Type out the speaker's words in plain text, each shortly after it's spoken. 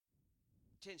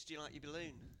Tinch, do you like your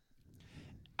balloon?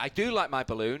 I do like my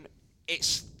balloon.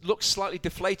 It looks slightly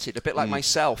deflated, a bit like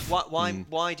myself.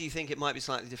 Why do you think it might be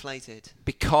slightly deflated?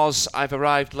 Because I've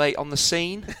arrived late on the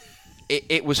scene.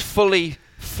 It was fully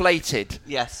flated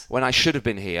when I should have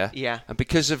been here. Yeah. And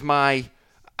because of I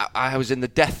was in the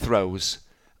death throes,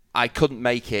 I couldn't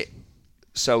make it.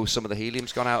 So some of the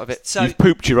helium's gone out of it. So you've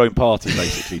pooped your own party,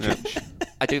 basically, Tinch.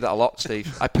 I do that a lot,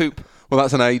 Steve. I poop. Well,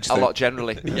 that's an age thing. A lot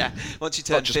generally. Yeah. Once you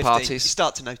turn 50, parties. you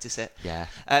start to notice it. Yeah.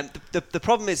 The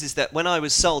problem is that when I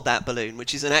was sold that balloon,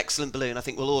 which is an excellent balloon, I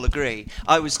think we'll all agree,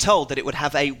 I was told that it would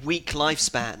have a week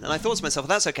lifespan. And I thought to myself,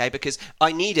 well, that's okay, because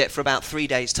I need it for about 3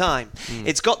 days' time.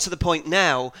 It's got to the point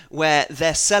now where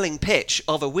their selling pitch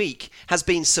of a week has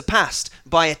been surpassed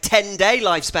by a 10-day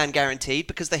lifespan guaranteed,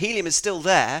 because the helium is still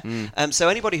there. So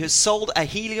anybody who's sold a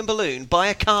helium balloon by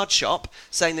a card shop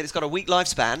saying that it's got a week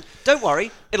lifespan, don't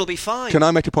worry, it'll be fine. Can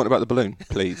I make a point about the balloon,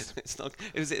 please? It's not.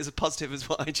 It was as positive as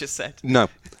what I just said. No.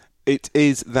 It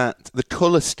is that the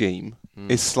colour scheme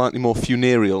is slightly more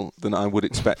funereal than I would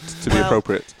expect to be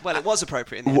appropriate. Well, it was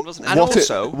appropriate in the end, wasn't it? And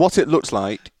also, what it looks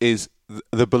like is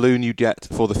the balloon you get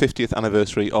for the 50th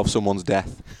anniversary of someone's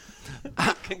death.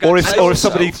 or if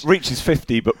somebody reaches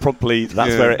 50, but promptly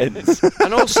that's where it ends.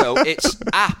 And also, it's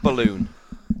a balloon.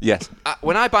 Yes.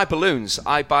 When I buy balloons,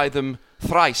 I buy them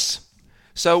thrice.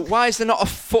 So why is there not a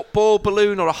football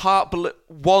balloon or a heart balloon?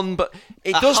 But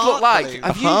it does look like. Balloon.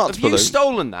 Have you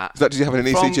stolen that? Is that, did you have an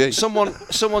ECG? From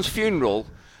someone's funeral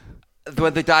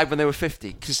when they died when they were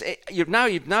 50? Because now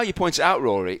you point it out,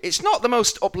 Rory. It's not the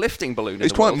most uplifting balloon.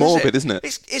 It's quite morbid, isn't it?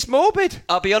 It's morbid.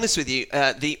 I'll be honest with you.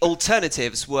 The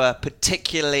alternatives were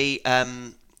particularly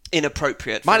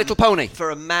inappropriate. My Little Pony.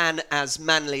 For a man as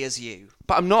manly as you.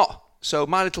 But I'm not. So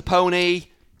My Little Pony,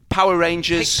 Power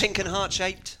Rangers. Pink and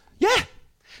heart-shaped. Yeah.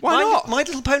 Why not? My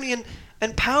Little Pony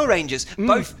and Power Rangers,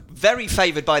 both very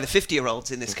favoured by the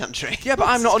 50-year-olds in this country. Yeah, but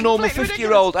I'm not a normal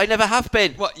 50-year-old. I never have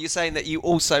been. What, you're saying that you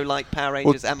also like Power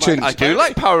Rangers and Chinch, My I do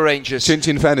like Power Rangers. Chinch,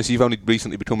 in fairness, you've only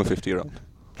recently become a 50-year-old.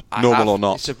 Normal or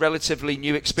not. It's a relatively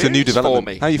new It's experience a new development.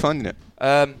 for me. How are you finding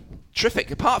it?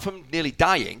 Terrific. Apart from nearly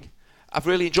dying, I've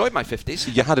really enjoyed my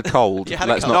 50s. You had a cold. You had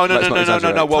a Let's cold. not- No. let's not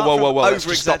exaggerate. Whoa. Apart from Let's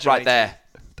just stop right over-exaggerating. there.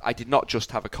 I did not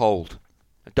just have a cold.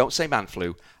 Don't say man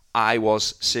flu. I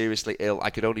was seriously ill. I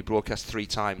could only broadcast 3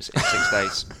 times in 6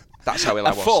 days. That's how ill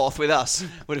I A was. fourth with us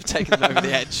would have taken them over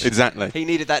the edge. Exactly. He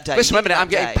needed that day. Listen, He wait a minute. needed I'm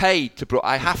that getting day. paid to.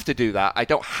 I have to do that. I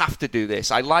don't have to do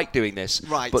this. I like doing this,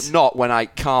 Right. but not when I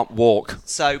can't walk.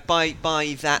 So by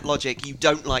that logic, you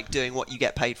don't like doing what you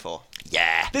get paid for.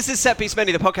 Yeah. This is Set Piece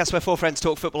Menu, the podcast where 4 friends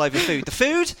talk football over food. The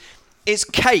food is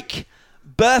cake.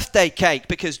 Birthday cake,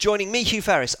 because joining me, Hugh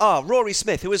Ferris, are Rory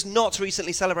Smith, who has not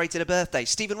recently celebrated a birthday,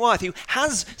 Stephen Wyeth, who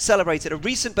has celebrated a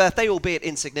recent birthday, albeit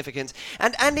insignificant,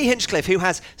 and Andy Hinchcliffe, who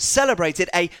has celebrated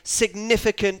a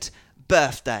significant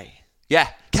birthday. Yeah.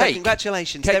 So Cake.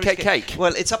 congratulations. Cake, There is cake.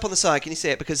 Well, it's up on the side. Can you see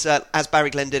it? Because as Barry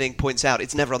Glendinning points out,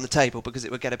 it's never on the table because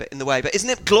it would get a bit in the way. But isn't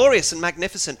it glorious and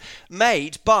magnificent?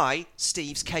 Made by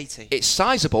Steve's Katie. It's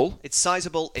sizable. It's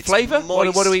sizable. It's Flavour?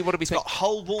 moist. What do we It's think? got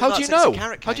whole walnuts. How do you and it's a know?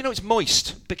 carrot How do you cake. know it's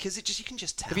moist? Because you can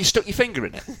just tell. Have you stuck your finger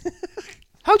in it?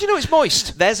 How do you know it's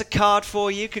moist? There's a card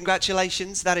for you.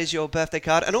 Congratulations. That is your birthday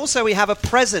card. And also we have a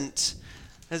present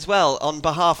as well on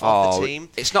behalf of the team.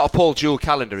 It's not a Paul Jewell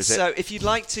calendar, is it? So if you'd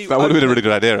like to... That would have been a really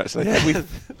good idea, actually.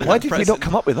 Why did we not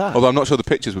come up with that? Although I'm not sure the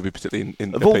pictures would be particularly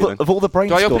Of all appealing. the I open it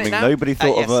brainstorming, now? nobody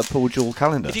thought Yes. of a Paul Jewell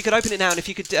calendar. If you could open it now, and if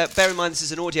you could bear in mind this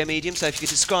is an audio medium, so if you could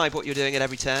describe what you're doing at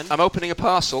every turn. I'm opening a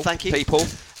parcel. Thank you. People.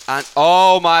 And,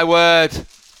 oh, my word.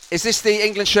 Is this the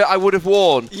England shirt I would have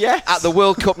worn Yes. at the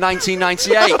World Cup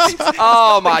 1998?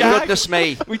 Oh, my gag. goodness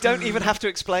me. We don't even have to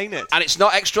explain it. And it's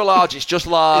not extra large, it's just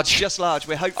large. It's just large.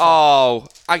 We're hopeful. Oh,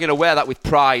 I'm going to wear that with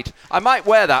pride. I might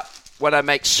wear that when I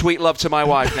make sweet love to my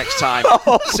wife next time.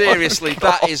 Seriously,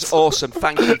 that is awesome.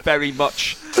 Thank you very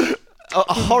much.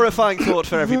 A horrifying thought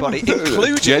for everybody,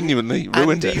 including Genuinely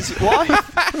ruined Andy's it.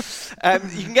 wife.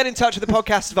 You can get in touch with the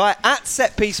podcast via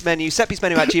 @setpiecemenu,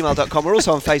 setpiecemenu@gmail.com. We're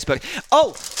also on Facebook.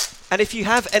 Oh, and if you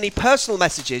have any personal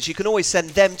messages, you can always send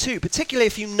them too, particularly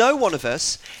if you know one of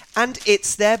us and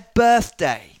it's their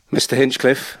birthday. Mr.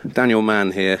 Hinchcliffe, Daniel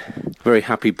Mann here. Very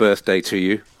happy birthday to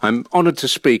you. I'm honoured to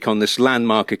speak on this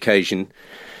landmark occasion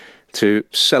to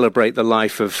celebrate the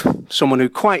life of someone who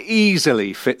quite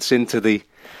easily fits into the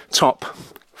top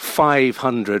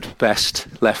 500 best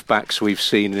left-backs we've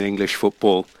seen in English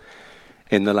football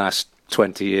in the last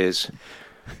 20 years.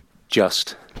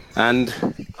 Just.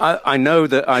 And I know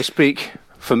that I speak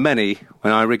for many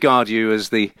when I regard you as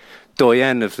the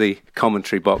doyen of the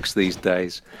commentary box these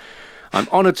days. I'm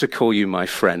honoured to call you my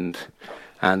friend,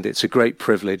 and it's a great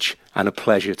privilege and a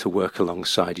pleasure to work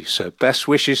alongside you. So best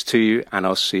wishes to you, and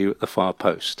I'll see you at the far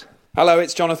post. Hello,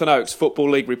 it's Jonathan Oakes,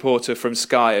 Football League reporter from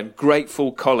Sky and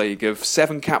grateful colleague of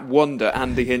seven-cap wonder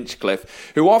Andy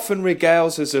Hinchcliffe, who often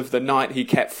regales us of the night he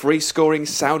kept free-scoring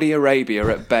Saudi Arabia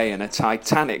at bay in a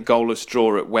titanic goalless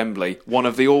draw at Wembley, one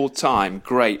of the all-time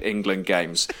great England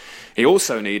games. He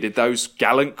also needed those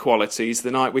gallant qualities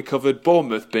the night we covered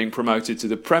Bournemouth being promoted to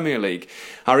the Premier League.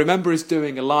 I remember us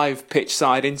doing a live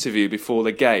pitch-side interview before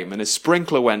the game, and a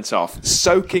sprinkler went off,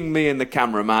 soaking me and the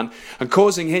cameraman and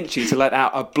causing Hinchy to let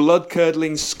out a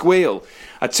blood-curdling squeal.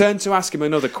 I turned to ask him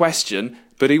another question,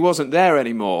 but he wasn't there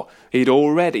anymore. He'd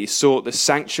already sought the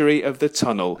sanctuary of the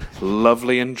tunnel,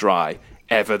 lovely and dry.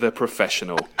 Ever the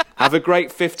professional. Have a great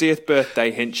 50th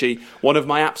birthday, Hinchy. One of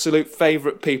my absolute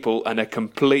favourite people and a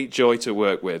complete joy to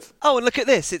work with. Oh, and look at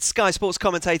this. It's Sky Sports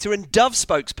commentator and Dove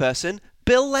spokesperson,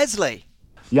 Bill Leslie.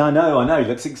 Yeah, I know. He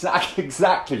looks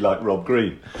exactly like Rob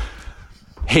Green.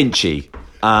 Hinchy,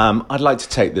 I'd like to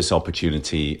take this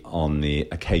opportunity on the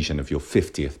occasion of your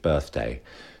 50th birthday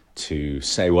to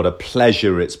say what a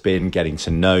pleasure it's been getting to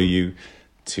know you,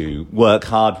 to work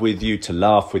hard with you, to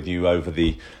laugh with you over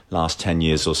the last 10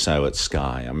 years or so at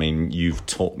Sky. I mean, you've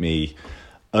taught me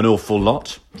an awful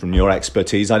lot from your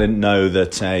expertise. I didn't know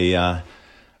that a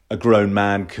grown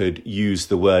man could use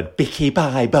the word bicky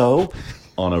bibo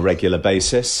on a regular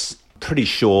basis. Pretty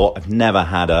sure I've never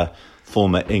had a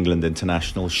former England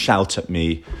international shout at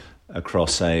me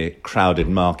across a crowded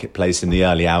marketplace in the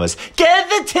early hours, "Get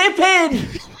the tip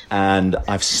in!" And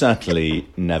I've certainly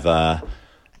never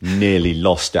nearly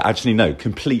lost it. Actually, no,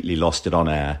 completely lost it on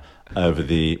air over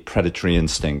the predatory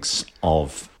instincts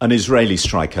of an Israeli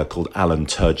striker called Alan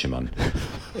Turgeman.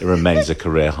 It remains a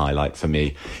career highlight for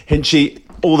me. Hinchy,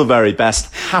 all the very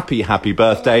best. Happy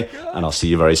birthday, and I'll see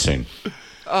you very soon.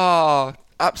 Oh,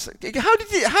 absolutely. How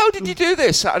did you do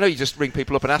this? I know you just ring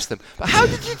people up and ask them, but how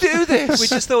did you do this? We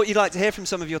just thought you'd like to hear from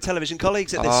some of your television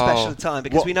colleagues at this special time,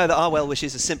 because we know that our well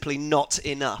wishes are simply not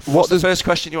enough. What's the first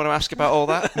question you want to ask about all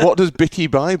that? What does Bicky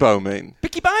Bibo mean?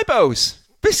 Bicky Bibos.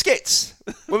 Biscuits.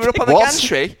 When we were up on the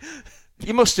gantry,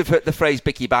 you must have heard the phrase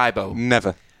Bicky Bibo.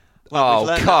 Never.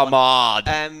 Well, oh, come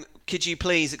on. Could you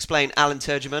please explain Alan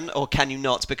Turgeman, or can you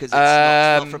not, because it's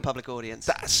not for a public audience?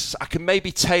 I can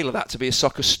maybe tailor that to be a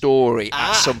soccer story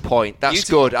at some point. That's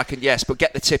beautiful. good. Yes, but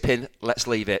get the tip in. Let's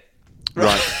leave it.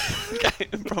 Right. Okay,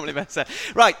 probably better.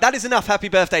 Right, that is enough happy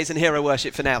birthdays and hero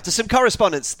worship for now. To some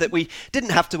correspondence that we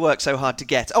didn't have to work so hard to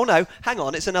get. Oh no, hang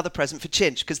on, it's another present for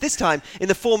Chinch, because this time in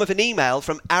the form of an email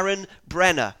from Aaron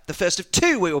Brenner, the first of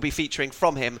two we will be featuring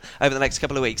from him over the next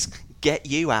couple of weeks. Get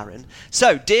you, Aaron.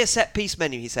 So, dear Set Piece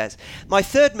Menu, he says, my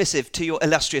third missive to your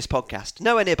illustrious podcast.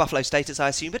 Nowhere near Buffalo State, as I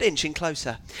assume, but inching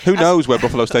closer. Who knows where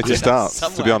Buffalo State starts,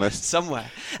 to be honest? Somewhere.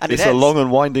 And it's a long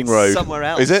and winding road. Somewhere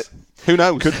else. Is it? Who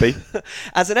knows? Could be.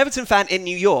 As an Everton fan in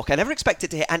New York, I never expected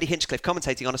to hear Andy Hinchcliffe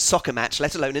commentating on a soccer match,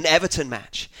 let alone an Everton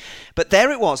match. But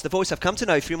there it was, the voice I've come to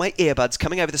know through my earbuds,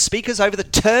 coming over the speakers over the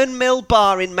Turnmill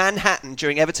Bar in Manhattan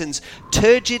during Everton's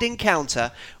turgid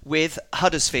encounter with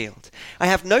Huddersfield. I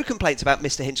have no complaints about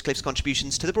Mr. Hinchcliffe's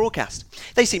contributions to the broadcast.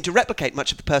 They seem to replicate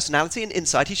much of the personality and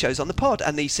insight he shows on the pod,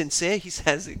 and the sincere, he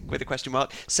says, with a question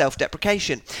mark,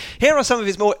 self-deprecation. Here are some of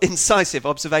his more incisive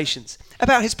observations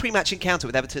about his pre-match encounter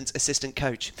with Everton's assistant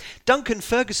coach. Duncan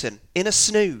Ferguson in a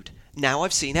snood. Now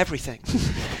I've seen everything.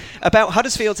 About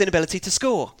Huddersfield's inability to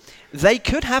score. They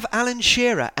could have Alan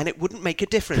Shearer and it wouldn't make a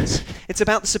difference. It's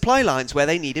about the supply lines where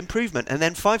they need improvement. And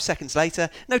then 5 seconds later,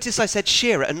 notice I said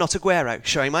Shearer and not Aguero,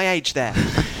 showing my age there.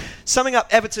 Summing up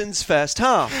Everton's first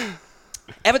half.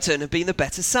 Everton have been the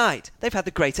better side. They've had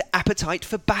the greater appetite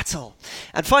for battle.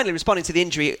 And finally, responding to the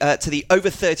injury to the over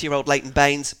 30-year-old Leighton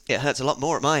Baines, it hurts a lot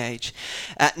more at my age.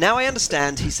 Now I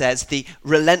understand, he says, the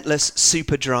relentless,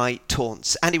 super dry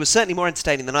taunts. And he was certainly more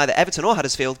entertaining than either Everton or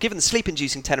Huddersfield. Given the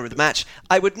sleep-inducing tenor of the match,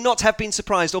 I would not have been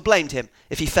surprised or blamed him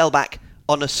if he fell back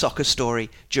on a soccer story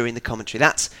during the commentary.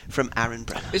 That's from Aaron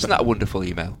Brenner. Isn't that a wonderful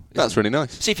email? That's really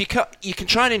nice. See, if you can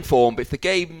try and inform, but if the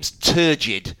game's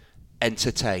turgid,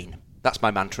 entertain. That's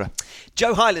my mantra.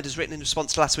 Joe Hyland has written in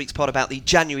response to last week's pod about the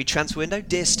January transfer window.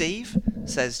 Dear Steve,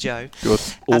 says Joe. Good.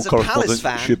 All As a correspondence Palace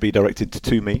fan, should be directed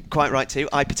to me. Quite right too.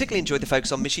 I particularly enjoyed the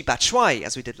focus on Michy Batshuayi,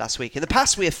 as we did last week. In the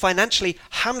past, we have financially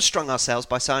hamstrung ourselves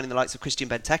by signing the likes of Christian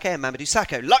Benteke and Mamadou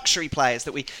Sakho, luxury players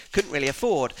that we couldn't really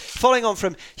afford. Following on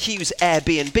from Hugh's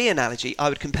Airbnb analogy, I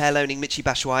would compare loaning Michy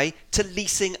Batshuayi to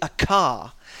leasing a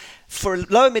car. For a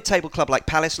lower mid-table club like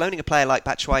Palace, loaning a player like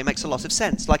Batshuayi makes a lot of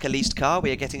sense. Like a leased car,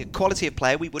 we are getting a quality of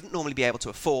player we wouldn't normally be able to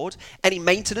afford. Any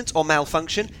maintenance or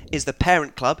malfunction is the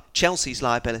parent club, Chelsea's,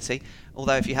 liability.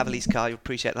 although if you have a leased car, you'll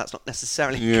appreciate that's not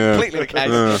necessarily completely the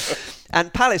case.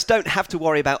 And Palace don't have to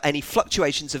worry about any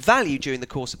fluctuations of value during the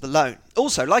course of the loan.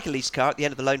 Also, like a leased car, at the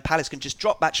end of the loan, Palace can just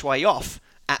drop Batshuayi off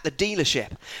at the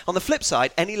dealership. On the flip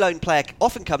side, any loan player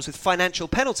often comes with financial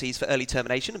penalties for early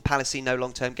termination, and Palace see no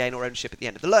long-term gain or ownership at the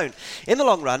end of the loan. In the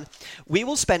long run, we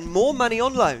will spend more money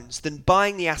on loans than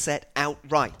buying the asset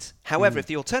outright. However, if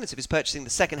the alternative is purchasing the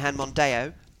second-hand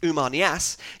Mondeo, Umar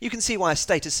Niasse, you can see why a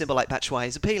status symbol like Batshuayi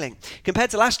is appealing. Compared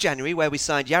to last January, where we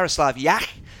signed Yaroslav Yach,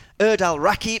 Erdal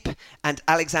Rakip and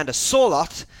Alexander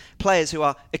Sorloth, players who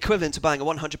are equivalent to buying a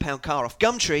 £100 car off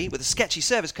Gumtree with a sketchy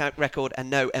service record and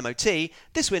no MOT,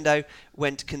 this window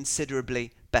went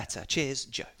considerably better. Cheers,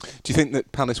 Joe. Do you think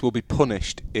that Palace will be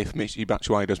punished if Michy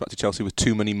Batshuayi goes back to Chelsea with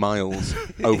too many miles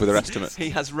over their estimate? He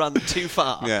has run too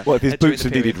far. Yeah. Well, if his boots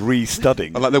have needed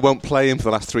restudding. Like they won't play him for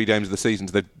the last 3 games of the season,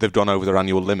 so they've gone over their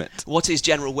annual limit. What is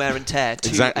general wear and tear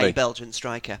to a Belgian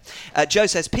striker? Joe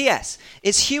says, P.S.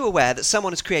 Is Hugh aware that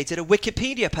someone has created a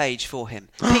Wikipedia page for him?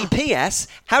 P.S.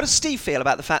 How does Steve feel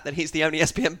about the fact that he's the only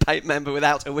SPM paid member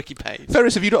without a wiki page?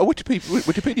 Ferris, have you got a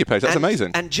Wikipedia page? That's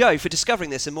amazing. And Joe, for discovering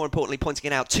this and more importantly pointing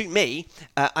it out to me,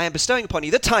 I am bestowing upon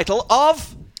you the title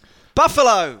of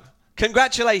Buffalo.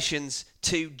 Congratulations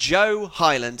to Joe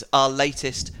Highland, our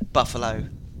latest Buffalo.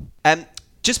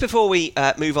 Just before we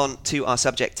move on to our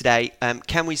subject today,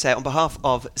 can we say on behalf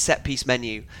of Set Piece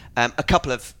Menu a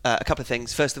couple of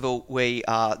things. First of all, we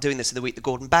are doing this in the week that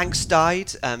Gordon Banks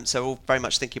died, so we're all very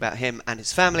much thinking about him and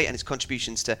his family and his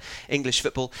contributions to English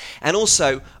football. And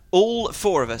also, all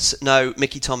 4 of us know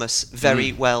Mickey Thomas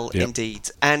very well indeed.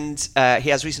 And he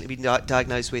has recently been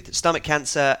diagnosed with stomach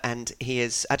cancer, and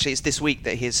it's this week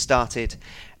that he has started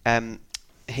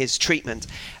his treatment.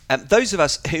 Those of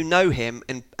us who know him,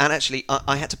 and actually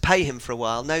I had to pay him for a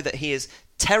while, know that he is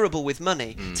terrible with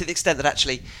money, to the extent that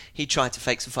actually he tried to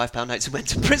fake some £5 notes and went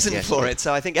to prison for it.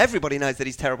 So I think everybody knows that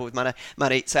he's terrible with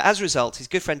money. So as a result, his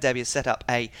good friend Debbie has set up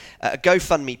a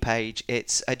GoFundMe page.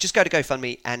 It's just go to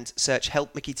GoFundMe and search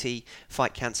Help Mickey T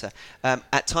Fight Cancer.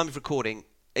 At time of recording,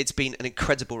 it's been an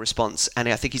incredible response, and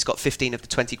I think he's got 15 of the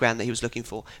 20 grand that he was looking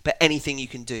for. But anything you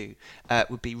can do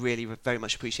would be really very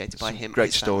much appreciated by him.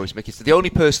 Great stories, Mickey. The only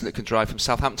person that can drive from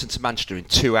Southampton to Manchester in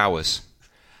 2 hours.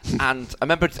 And I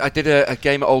remember I did a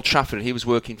game at Old Trafford, and he was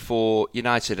working for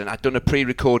United, and I'd done a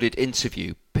pre-recorded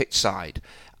interview pitch side,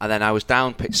 and then I was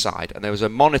down pitch side, and there was a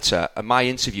monitor, and my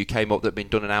interview came up that had been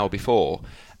done an hour before.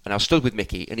 And I stood with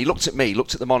Mickey, and he looked at me,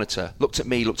 looked at the monitor, looked at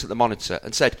me, looked at the monitor,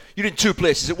 and said, "You're in 2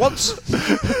 places at once."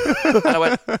 And I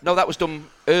went, "No, that was done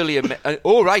earlier."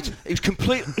 All right. He was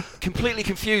completely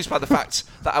confused by the fact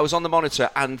that I was on the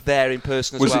monitor and there in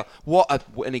person as well. What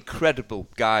an incredible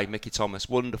guy, Mickey Thomas.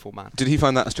 Wonderful man. Did he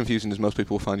find that as confusing as most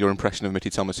people find your impression of Mickey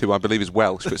Thomas, who I believe is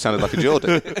Welsh, but sounded like a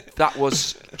Geordie? That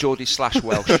was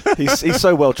Geordie/Welsh. He's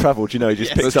so well travelled, he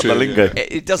just picks up the lingo.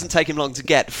 It doesn't take him long to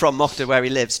get from Mockton, where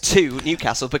he lives, to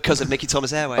Newcastle because of Mickey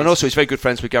Thomas Airways. And also he's very good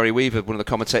friends with Gary Weaver, one of the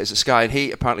commentators at Sky, and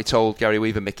he apparently told Gary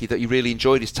Weaver, Mickey, that he really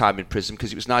enjoyed his time in prison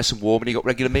because it was nice and warm and he got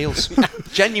regular meals.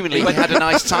 Genuinely, he had a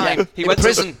nice time he went in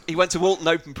prison. He went to Walton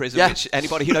Open Prison, which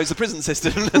anybody who knows the prison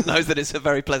system knows that it's a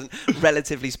very pleasant,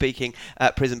 relatively speaking,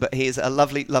 prison. But he is a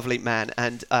lovely, lovely man,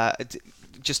 and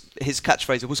just his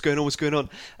catchphrase of "What's going on?"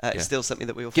 is still something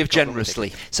that we all give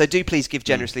generously. So do please give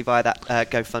generously via that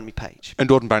GoFundMe page. And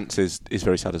Gordon Banks is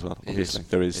very sad as well. Obviously,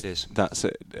 It is. That's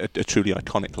a truly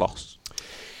iconic loss.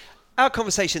 Our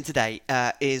conversation today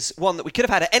is one that we could have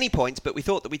had at any point, but we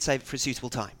thought that we'd save it for a suitable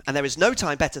time. And there is no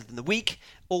time better than the week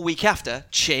or week after,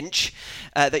 Chinch,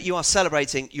 that you are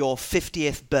celebrating your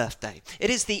 50th birthday.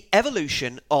 It is the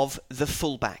evolution of the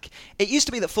fullback. It used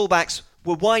to be that fullbacks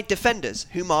were wide defenders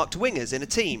who marked wingers in a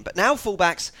team, but now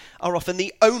fullbacks are often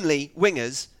the only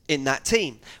wingers in that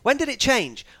team. When did it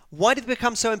change? Why did it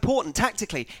become so important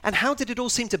tactically? And how did it all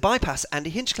seem to bypass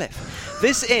Andy Hinchcliffe?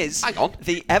 This is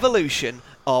the evolution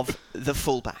of the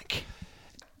fullback.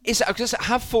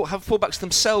 Have fullbacks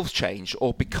themselves changed,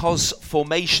 or because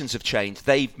formations have changed,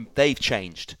 they've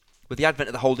changed? With the advent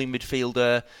of the holding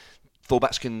midfielder,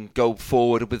 fullbacks can go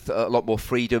forward with a lot more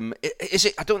freedom.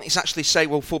 I don't think it's actually say,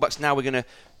 well, fullbacks now we're going to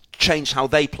change how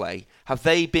they play. Have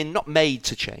they been not made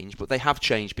to change, but they have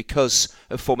changed because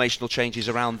of formational changes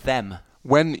around them?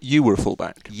 When you were a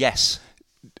fullback, yes,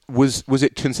 was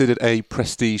it considered a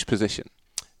prestige position?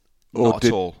 Not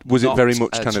at all. Was it very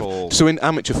much kind of? So in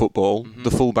amateur football,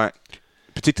 the fullback,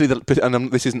 particularly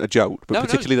this isn't a joke, but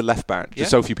particularly the left back, because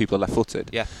so few people are left-footed.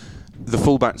 Yeah. The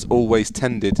fullbacks always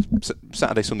tended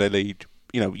Saturday, Sunday league.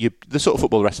 The sort of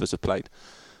football the rest of us have played.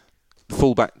 The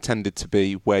fullback tended to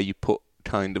be where you put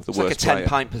kind of the It's worst like a player.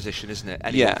 10-pint position, isn't it?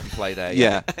 Anyone can play there.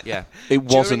 Yeah. Yeah. It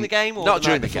wasn't During the game or Not the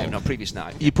during night the game, before? not previous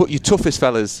night. You put your toughest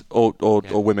fellas or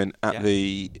women at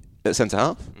Yeah. at centre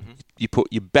half. You put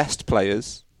your best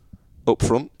players up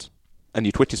front, and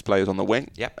your twittiest players on the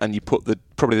wing. Yep. And you put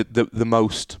probably the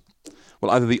most, well,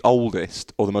 either the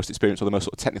oldest or the most experienced or the most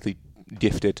sort of technically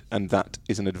gifted, and that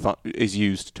is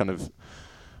used kind of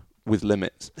with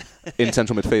limits in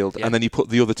central midfield. Yeah. And then you put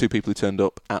the other two people who turned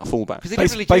up at fullback. Because they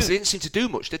didn't really they didn't seem to do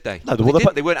much, did they? No,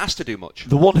 They weren't asked to do much.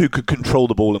 The one who could control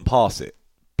the ball and pass it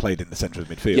played in the centre of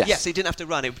midfield. Yes, he didn't have to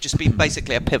run. It would just be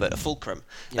basically a pivot, a fulcrum.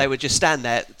 They would just stand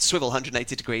there, swivel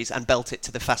 180 degrees, and belt it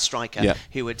to the fast striker,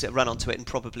 who would run onto it and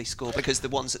probably score, because the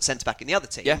ones at centre back in the other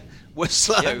team were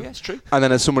slow. Yeah, it's true. And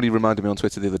then, as somebody reminded me on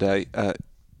Twitter the other day,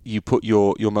 you put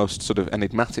your most sort of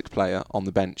enigmatic player on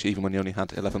the bench, even when you only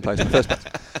had 11 players in the first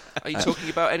place. Are you talking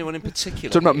about anyone in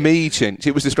particular? Talking about me, Chinch.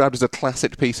 It was described as a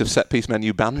classic piece of set-piece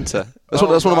menu banter. That's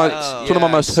one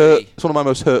of my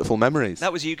most hurtful memories.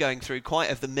 That was you going through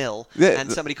quite of the mill, Yeah,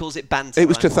 and somebody calls it banter. It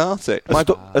was right? cathartic.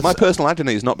 My personal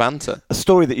agony is not banter. A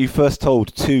story that you first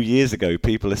told 2 years ago,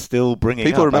 people are still bringing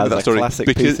People up remember as that a story classic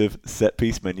because- piece of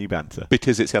set-piece menu banter.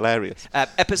 Because it's hilarious.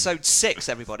 Episode 6,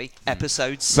 everybody.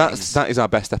 Episode 6. That is our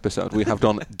best episode. We have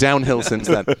gone downhill since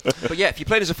then. But yeah, if you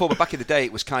played as a forward back in the day,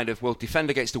 it was kind of, well,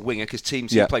 defend against a winger, because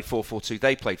teams who played 4-4-2,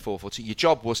 they played 4-4-2. Your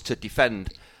job was to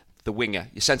defend the winger.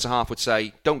 Your centre-half would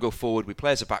say, don't go forward, we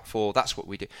play as a back four, that's what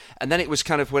we do. And then it was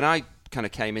kind of when I kind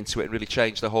of came into it and really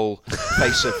changed the whole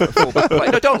face of full-back play.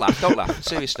 No, don't laugh,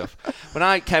 serious stuff. When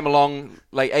I came along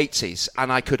late 80s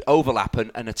and I could overlap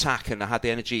and attack, and I had the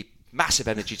energy, massive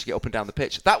energy to get up and down the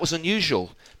pitch, that was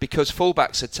unusual, because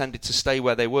full-backs had tended to stay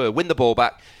where they were, win the ball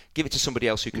back, give it to somebody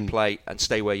else who could play, and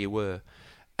stay where you were.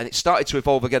 And it started to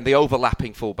evolve again, the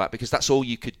overlapping fullback, because that's all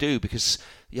you could do, because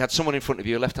you had someone in front of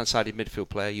you, a left-hand-sided midfield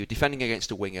player, you were defending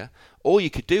against a winger. All you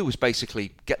could do was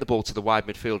basically get the ball to the wide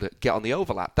midfielder, get on the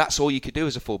overlap. That's all you could do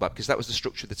as a fullback, because that was the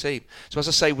structure of the team. So as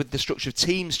I say, with the structure of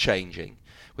teams changing,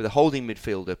 with a holding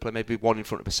midfielder, play maybe one in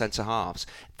front of a centre-halves,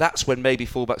 that's when maybe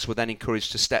fullbacks were then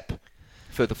encouraged to step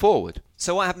further forward.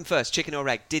 So what happened first, chicken or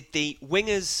egg? Did the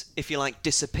wingers, if you like,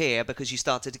 disappear because you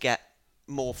started to get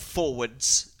more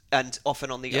forwards and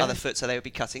often on the other foot, so they would be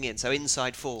cutting in? So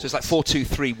inside forward. So it's like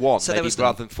 4-2-3-1, so maybe,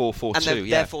 rather than 4-4-2.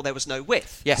 And therefore there was no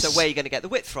width. Yes. So where are you going to get the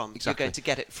width from? Exactly. You're going to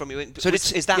get it from your... So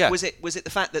was it the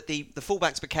fact that the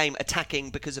fullbacks became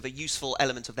attacking because of a useful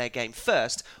element of their game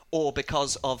first, or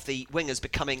because of the wingers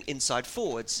becoming inside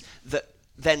forwards, that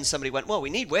then somebody went, well, we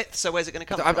need width, so where's it going to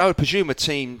come from? I would presume a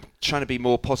team trying to be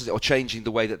more positive or changing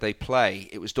the way that they play,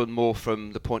 it was done more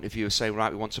from the point of view of saying, right,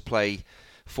 we want to play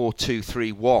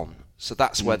 4-2-3-1. So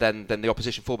that's where then the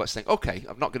opposition fullbacks think, okay,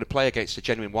 I'm not going to play against a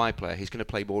genuine wide player. He's going to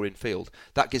play more infield.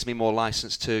 That gives me more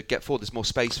license to get forward. There's more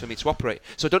space for me to operate.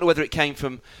 So I don't know whether it came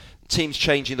from teams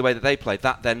changing the way that they played.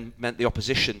 That then meant the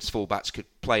opposition's fullbacks could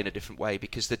play in a different way,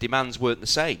 because the demands weren't the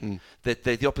same.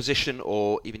 The opposition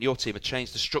or even your team had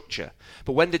changed the structure.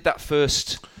 But when did that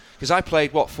first... Because I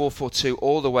played, 4-4-2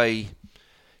 all the way...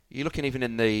 You're looking even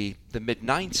in the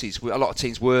mid-90s, a lot of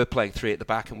teams were playing 3 at the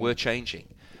back and were changing.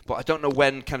 But I don't know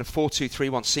when kind of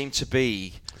 4-2-3-1 seemed to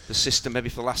be the system, maybe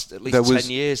for the last at least 10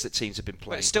 years that teams have been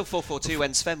playing. But it's still 4-4-2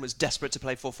 when Sven was desperate to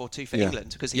play 4-4-2 for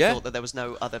England, because he thought that there was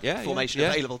no other formation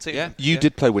available to him. You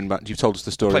did play wing-back. You've told us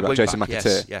the story about Jason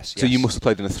McAteer. Yes. So you must have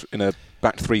played in a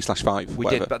back 3/5. We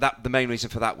did, but the main reason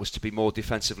for that was to be more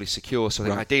defensively secure. So I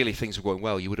think ideally things were going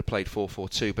well. You would have played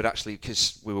 4-4-2, but actually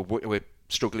because we were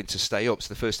struggling to stay up, so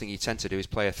the first thing you tend to do is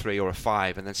play a 3 or a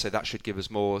 5 and then say that should give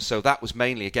us more. So that was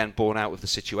mainly, again, born out of the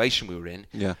situation we were in.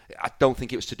 I don't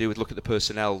think it was to do with look at the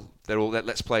personnel, they're all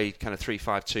let's play kind of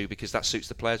 3-5-2 because that suits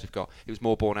the players we've got. It was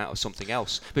more born out of something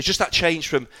else. But it's just that change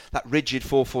from that rigid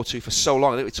 4-4-2 for so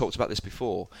long, I think we talked about this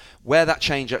before, where that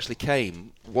change actually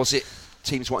came. Was it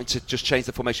teams wanting to just change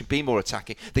the formation, be more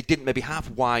attacking? They didn't maybe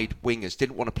have wide wingers,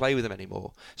 didn't want to play with them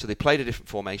anymore, so they played a different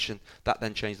formation. That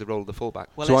then changed the role of the fullback.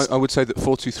 Well, so I would say that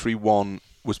 4-2-3-1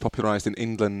 was popularised in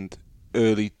England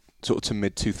early sort of to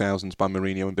mid 2000s by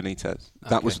Mourinho and Benitez.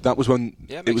 That was when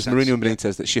it was Mourinho and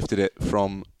Benitez that shifted it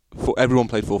from everyone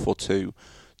played 4-4-2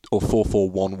 or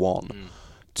 4-4-1-1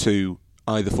 to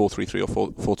either 4-3-3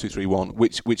 or 4-2-3-1,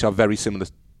 which are very similar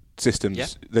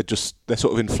systems. They're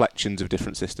sort of inflections of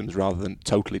different systems rather than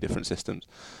totally different systems.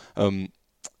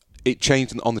 It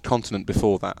changed on the continent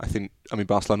before that. I mean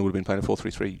Barcelona would have been playing a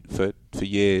 4-3-3 for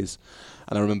years,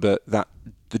 and I remember that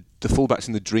the fullbacks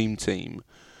in the dream team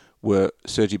were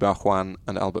Sergi Barjuan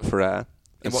and Albert Ferrer.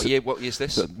 In what year is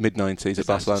this? Mid-90s at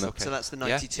Barcelona. Okay. So that's the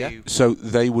 92. So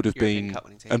they would have European been... Cup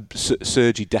winning team. And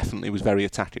Sergi definitely was very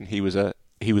attacking. He was a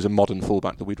he was a modern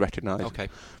fullback that we'd recognise. Okay.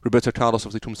 Roberto Carlos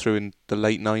obviously comes through in the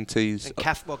late 90s. And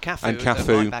Cafu, and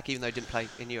Cafu. right back, even though he didn't play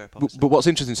in Europe. But what's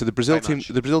interesting, so the Brazil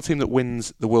team that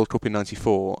wins the World Cup in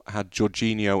 '94 had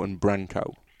Jorginho and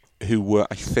Branco, who were,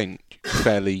 I think,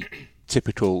 fairly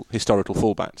typical historical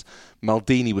fullbacks.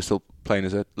 Maldini was still playing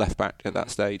as a left back at that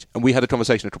stage, and we had a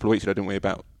conversation a couple of weeks ago, didn't we,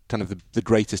 about kind of the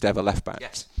greatest ever left back.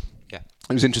 Yes. Yeah.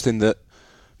 It was interesting that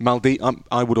Maldini.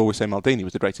 I would always say Maldini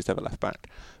was the greatest ever left back,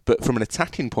 but from an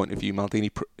attacking point of view,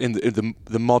 Maldini, in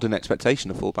the modern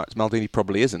expectation of fullbacks, Maldini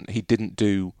probably isn't. He didn't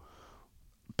do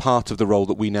part of the role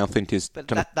that we now think is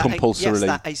compulsorily.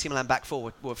 Yes, that AC Milan back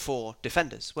four were 4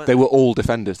 defenders, weren't they? Were all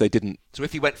defenders. They didn't. So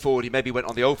if he went forward, he maybe went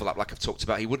on the overlap, like I've talked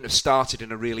about. He wouldn't have started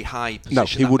in a really high position. No,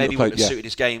 he wouldn't have suited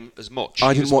his game as much.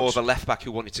 He was more of a left back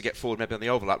who wanted to get forward, maybe on the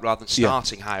overlap, rather than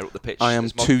starting higher up the pitch. I am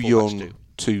too young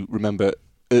to remember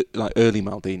like early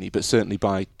Maldini, but certainly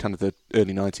by kind of the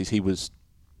early 90s, he was,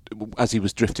 as he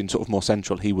was drifting sort of more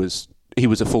central, he was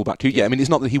a fullback too. Yeah, I mean, it's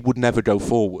not that he would never go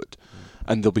forward,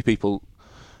 and there'll be people.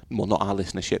 Well, not our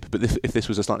listenership, but if this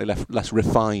was a slightly less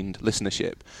refined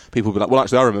listenership, people would be like, well,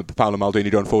 actually, I remember Paolo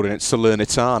Maldini going forward against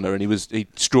Salernitana, and he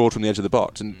strawed from the edge of the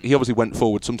box, and he obviously went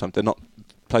forward sometimes.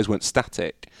 Players weren't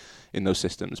static in those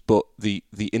systems, but the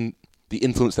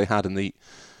influence they had and the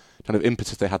kind of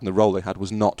impetus they had and the role they had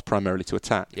was not primarily to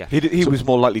attack. Yeah. He was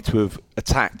more likely to have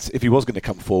attacked if he was going to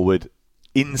come forward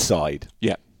inside.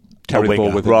 Yeah, carry the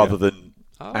ball with him, rather than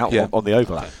out on the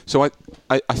overlap. Okay. So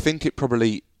I think it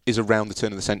probably is around the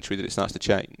turn of the century that it starts to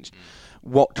change.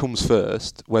 What comes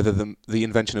first, whether the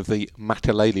invention of the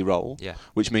Makelele role,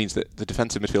 which means that the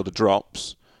defensive midfielder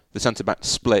drops, the centre-back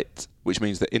split, which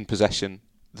means that in possession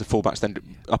the full-backs then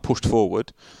are pushed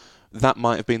forward, that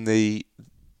might have been the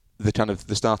kind of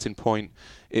the starting point.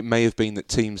 It may have been that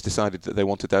teams decided that they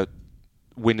wanted their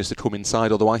winners to come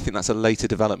inside, although I think that's a later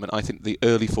development. I think the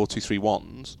early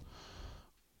 4-2-3-1s,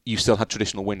 you still had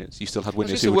traditional winners. You still had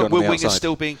winners who were going on the outside. Were wingers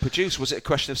still being produced? Was it a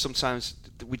question of sometimes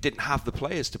we didn't have the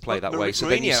players to play that way? So Mourinho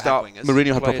then you start.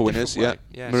 Mourinho had proper winners. Yeah,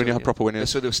 Mourinho had proper winners.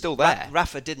 So they were still there.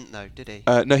 Rafa didn't, though, did he?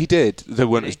 No, he did. They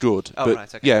weren't as good. Oh, but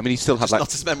right, okay. Yeah, I mean, he still had just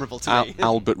not as memorable to me.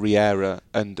 Albert Riera,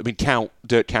 and I mean,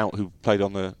 Dirk Kuyt, who played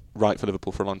on the right for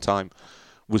Liverpool for a long time,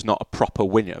 was not a proper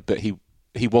winger, but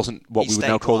he wasn't what we would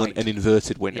now call an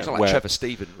inverted winger. He's like Trevor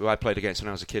Steven, who I played against when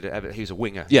I was a kid at Everton. He was a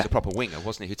winger. He was a proper winger,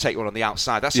 wasn't he? Who'd take you on the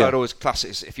outside. That's how I'd always class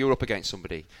it. If you're up against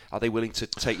somebody, are they willing to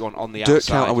take you on the Dirk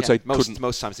outside? Kuyt, I would say,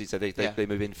 most times they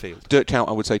move infield. Dirk Kuyt,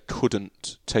 I would say,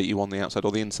 couldn't take you on the outside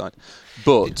or the inside.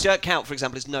 But Dirk Kuyt, for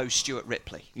example, is no Stuart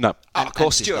Ripley. No. Of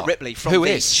course and Stuart not. Ripley from the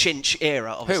Shinch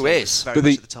era, obviously. Who is? Very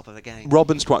much at the top of the game.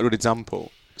 Robben's quite a good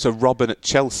example. So Robben at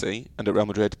Chelsea and at Real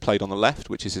Madrid played on the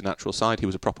left, which is his natural side. He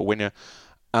was a proper winger.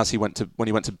 When he went to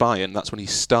Bayern, that's when he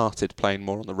started playing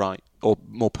more on the right, or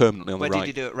more permanently on the right. Where did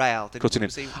he do it at Real? Cutting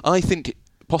in. I think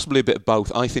possibly a bit of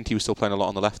both. I think he was still playing a lot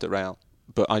on the left at Real,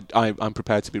 but I'm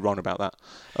prepared to be wrong about that.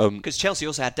 Because Chelsea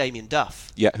also had Damien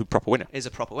Duff. Yeah, who proper winner. Is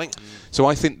a proper winger. So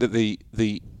I think that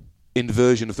the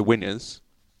inversion of the winners,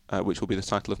 which will be the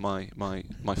title of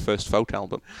my first folk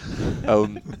album,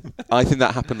 I think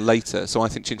that happened later. So I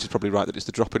think Chinch is probably right that it's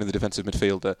the drop in of the defensive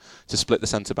midfielder to split the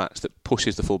centre backs that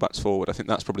pushes the full backs forward. I think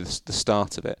that's probably the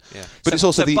start of it. Yeah. But it's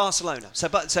also Barcelona. So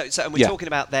and we're talking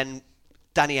about then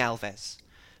Dani Alves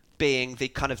being the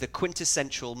kind of the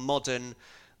quintessential modern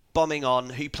bombing on,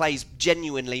 who plays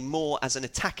genuinely more as an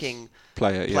attacking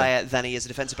player than he is a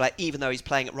defensive player, even though he's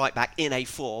playing at right back in a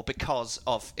 4 because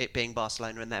of it being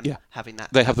Barcelona and them having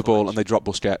that. They have the ball and they drop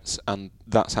Busquets, and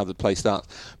that's how the play starts.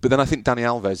 But then I think Dani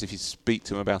Alves, if you speak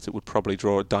to him about it, would probably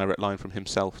draw a direct line from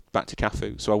himself back to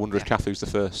Cafu. So I wonder if Cafu's the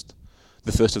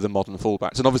first of the modern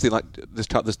fullbacks. And obviously, like there's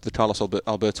the Carlos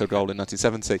Alberto goal in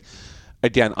 1970.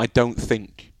 Again, I don't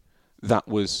think that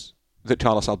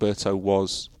Carlos Alberto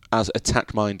was as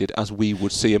attack-minded as we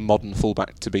would see a modern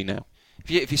fullback to be now.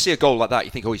 If you see a goal like that,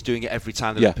 you think, he's doing it every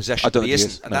time they're in possession. But he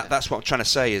isn't. And that's what I'm trying to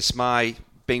say, is my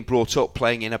being brought up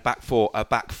playing in a back four.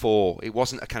 It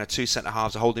wasn't a kind of 2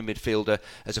 centre-halves, a holding midfielder.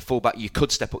 As a fullback, you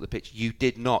could step up the pitch. You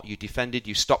did not. You defended,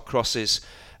 you stopped crosses.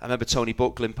 I remember Tony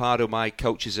Buck, Limpardo, my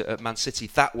coaches at Man City.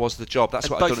 That was the job. That's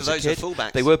what I'd done as a kid. Both of those were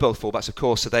fullbacks. They were both fullbacks, of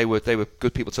course, so they were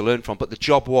good people to learn from. But the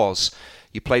job was,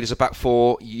 you played as a back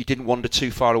 4. You didn't wander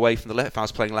too far away from the left. If I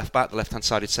was playing left back, the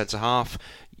left-hand-sided centre-half,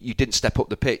 you didn't step up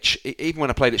the pitch. Even when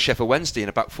I played at Sheffield Wednesday in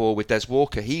a back 4 with Des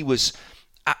Walker, he was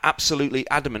absolutely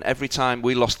adamant. Every time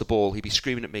we lost the ball, he'd be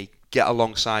screaming at me, get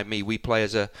alongside me. We play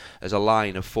as a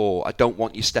line of 4. I don't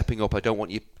want you stepping up. I don't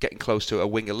want you getting close to a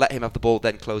winger. Let him have the ball,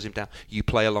 then close him down. You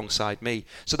play alongside me.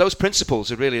 So those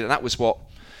principles are really, and that was what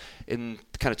in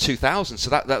kind of 2000. So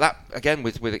that again,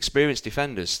 with experienced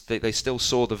defenders, they still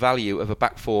saw the value of a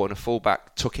back four and a full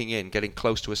back tucking in, getting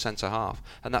close to a centre half,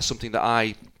 and that's something that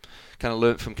I kind of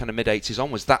learnt from kind of mid-80s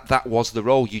onwards. That was the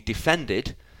role. You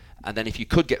defended, and then if you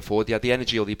could get forward, you had the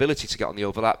energy or the ability to get on the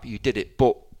overlap, you did it,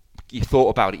 but you thought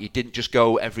about it. You didn't just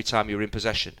go every time you were in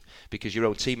possession, because your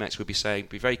own teammates would be saying,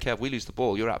 be very careful, we lose the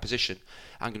ball, you're out of position,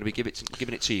 I'm going to be giving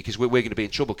it to you because we're going to be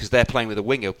in trouble because they're playing with a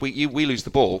winger. We lose the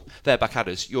ball, they're back at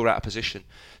us, you're out of position.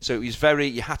 So it was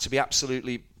you had to be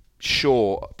absolutely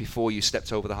sure before you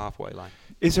stepped over the halfway line.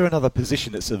 Is there another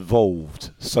position that's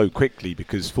evolved so quickly,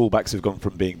 because fullbacks have gone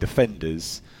from being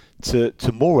defenders to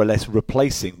more or less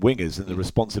replacing wingers and the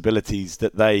responsibilities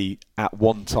that they at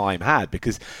one time had,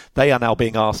 because they are now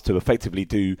being asked to effectively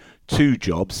do two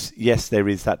jobs. Yes, there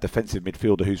is that defensive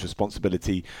midfielder whose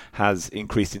responsibility has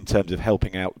increased in terms of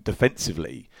helping out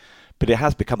defensively, but it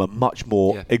has become a much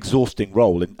more exhausting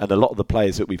role, and a lot of the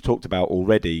players that we've talked about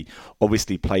already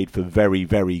obviously played for very,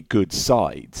 very good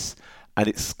sides. And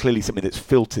it's clearly something that's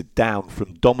filtered down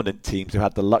from dominant teams who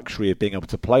had the luxury of being able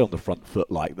to play on the front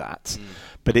foot like that.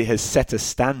 But it has set a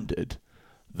standard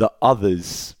that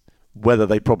others, whether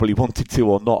they probably wanted to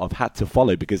or not, have had to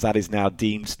follow, because that is now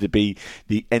deemed to be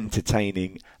the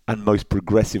entertaining and most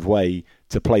progressive way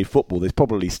to play football. There's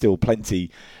probably still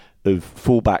plenty of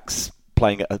fullbacks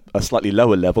playing at a slightly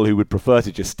lower level who would prefer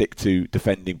to just stick to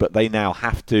defending, but they now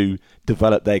have to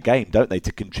develop their game, don't they,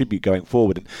 to contribute going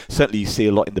forward. And certainly you see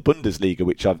a lot in the Bundesliga,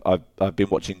 which I've been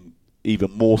watching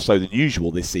even more so than usual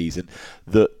this season,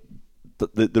 that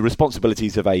the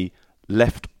responsibilities of a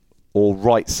left or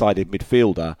right-sided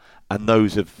midfielder and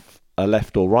those of a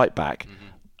left or right back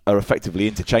are effectively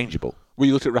interchangeable. Well,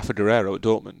 you looked at Rafa Guerreiro at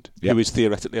Dortmund, who is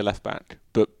theoretically a left back,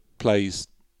 but plays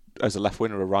as a left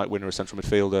winner, a right winner, a central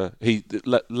midfielder.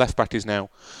 Left back is now,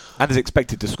 and is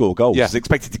expected to score goals. Is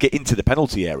expected to get into the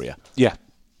penalty area. Yeah,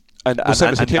 and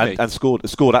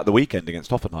scored at the weekend against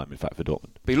Hoffenheim, in fact, for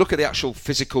Dortmund. But you look at the actual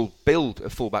physical build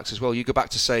of fullbacks as well. You go back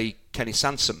to, say, Kenny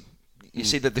Sansom. You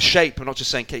see that the shape, I'm not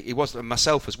just saying it was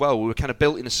myself as well, we were kind of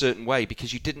built in a certain way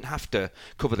because you didn't have to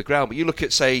cover the ground. But you look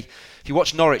at, say, if you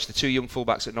watch Norwich, the two young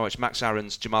fullbacks at Norwich, Max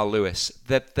Aarons, Jamal Lewis,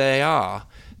 they are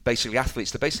basically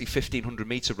athletes. They're basically 1,500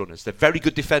 metre runners. They're very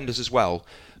good defenders as well,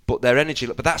 but their energy.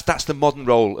 But that's the modern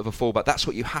role of a fullback. That's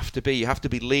what you have to be. You have to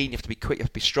be lean. You have to be quick. You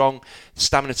have to be strong.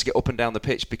 Stamina to get up and down the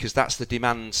pitch, because that's the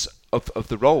demands of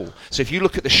the role. So if you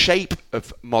look at the shape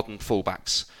of modern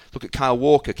fullbacks, look at Kyle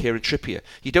Walker, Kieran Trippier.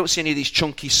 You don't see any of these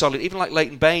chunky, solid, even like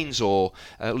Leighton Baines or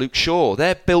Luke Shaw.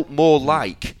 They're built more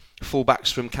like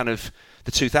fullbacks from kind of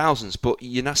the 2000s, but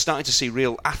you're now starting to see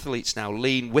real athletes now,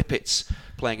 lean whippets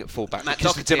playing at fullback,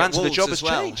 because the demands of the job has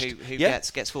changed. Who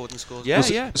gets forward and scores.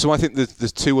 So I think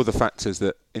there's two other factors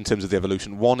that, in terms of the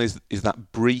evolution. One is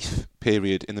that brief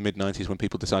period in the mid-90s when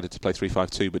people decided to play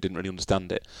 3-5-2 but didn't really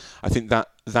understand it. I think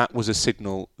that was a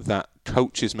signal that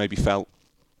coaches maybe felt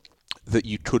that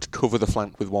you could cover the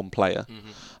flank with one player,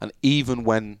 and even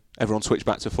when everyone switched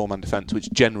back to four-man defence,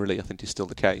 which generally I think is still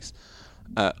the case,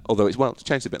 although it's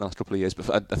changed a bit in the last couple of years, but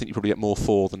I think you probably get more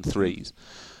 4 than 3s.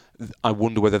 I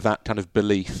wonder whether that kind of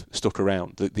belief stuck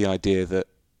around, the idea that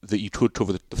you could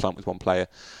cover the flank with one player.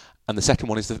 And the second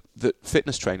one is the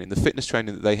fitness training. The fitness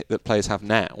training that players have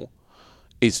now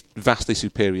is vastly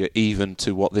superior even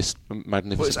to what this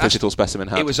magnificent digital specimen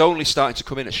had. It was only starting to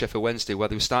come in at Sheffield Wednesday where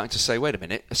they were starting to say, wait a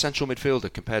minute, a central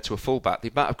midfielder compared to a fullback, the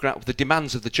amount of the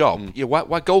demands of the job.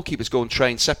 Why goalkeepers go and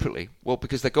train separately? Well,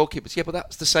 because they're goalkeepers. Yeah, but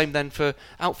that's the same then for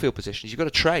outfield positions. You've got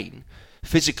to train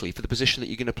physically for the position that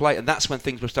you're going to play, and that's when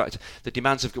things were starting the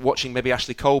demands of watching maybe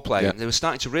Ashley Cole play, and they were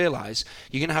starting to realise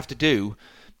you're going to have to do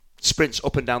sprints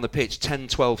up and down the pitch 10,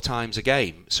 12 times a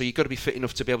game. So you've got to be fit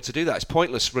enough to be able to do that. It's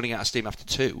pointless running out of steam after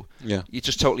 2. Yeah. You're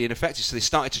just totally ineffective. So they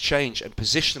started to change and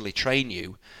positionally train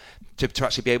you to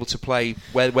actually be able to play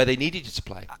where they needed you to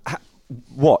play.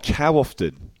 Watch how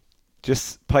often,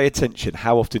 just pay attention,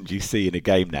 how often do you see in a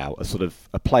game now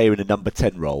a player in a number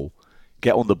 10 role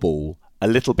get on the ball, a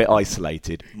little bit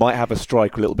isolated, might have a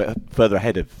striker a little bit further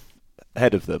ahead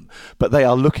of them, but they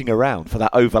are looking around for that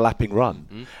overlapping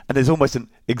run, and there's almost an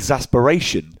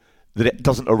exasperation that it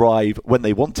doesn't arrive when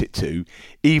they want it to,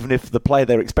 even if the player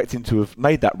they're expecting to have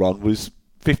made that run was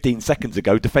 15 seconds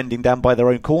ago defending down by their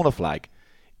own corner flag.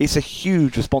 It's a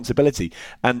huge responsibility,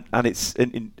 and it's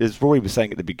as Rory was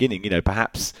saying at the beginning,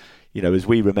 perhaps as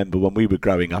we remember when we were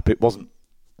growing up, it wasn't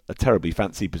a terribly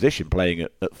fancy position playing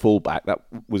at fullback. That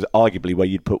was arguably where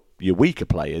you'd put your weaker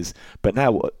players. But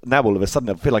now all of a sudden,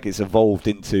 I feel like it's evolved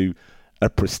into a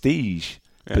prestige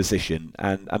position,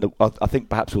 and I think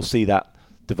perhaps we'll see that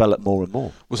develop more and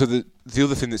more. Well, so the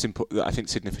other thing that I think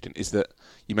is significant is that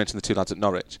you mentioned the two lads at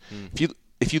Norwich.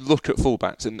 if you look at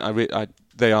fullbacks, and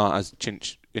they are, as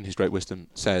Chinch in his great wisdom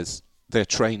says, they're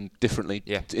trained differently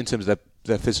in terms of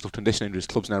their physical conditioning.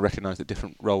 Clubs now recognise that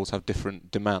different roles have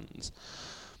different demands.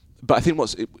 But I think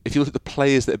if you look at the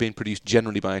players that are being produced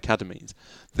generally by academies,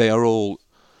 they are all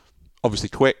obviously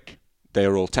quick, they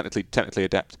are all technically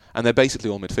adept, and they're basically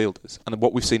all midfielders. And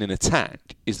what we've seen in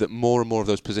attack is that more and more of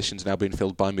those positions are now being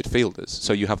filled by midfielders.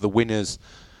 So you have the wingers.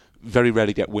 Very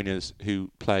rarely get winners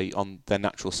who play on their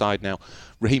natural side now.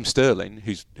 Raheem Sterling,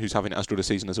 who's having as good a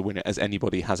season as a winner as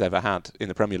anybody has ever had in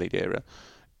the Premier League era,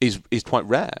 is quite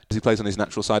rare. He plays on his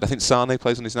natural side. I think Sane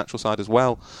plays on his natural side as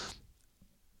well.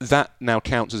 That now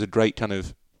counts as a great kind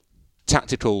of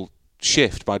tactical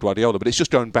shift by Guardiola, but it's just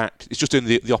going back. It's just doing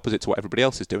the opposite to what everybody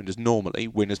else is doing. As normally,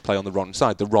 winners play on the wrong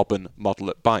side. The Robben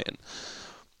model at Bayern.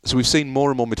 So we've seen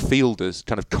more and more midfielders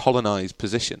kind of colonise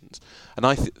positions, and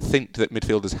I think that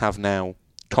midfielders have now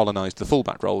colonised the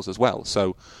fullback roles as well.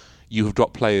 So you have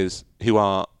got players who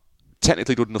are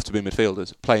technically good enough to be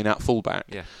midfielders playing at fullback,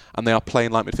 and they are playing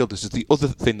like midfielders. The other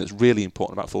thing that's really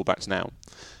important about fullbacks now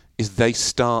is they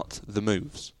start the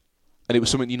moves, and it was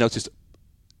something you noticed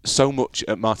so much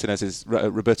at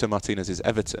Roberto Martinez's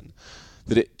Everton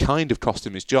that it kind of cost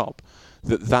him his job.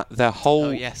 That their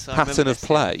whole pattern of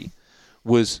play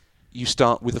was you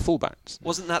start with the fullbacks.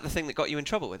 Wasn't that the thing that got you in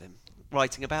trouble with him,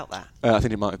 writing about that? I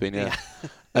think it might have been, yeah.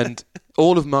 And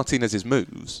all of Martinez's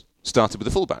moves started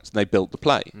with the fullbacks, and they built the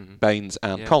play, Baines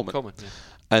and Coleman. Yeah.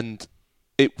 And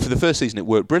for the first season, it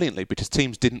worked brilliantly because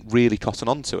teams didn't really cotton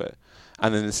on to it.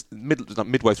 And then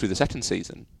midway through the second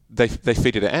season, they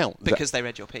figured it out. Because they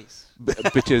read your piece.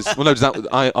 Because, well,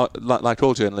 no, like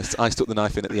all journalists, I stuck the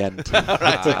knife in at the end.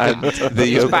 And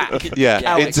his back.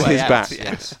 Yeah, into his back.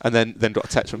 Yes. And then got a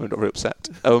text from him and got very upset.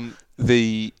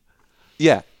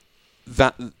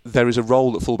 That there is a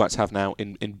role that fullbacks have now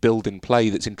in building play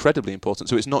that's incredibly important.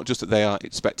 So it's not just that they are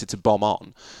expected to bomb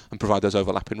on and provide those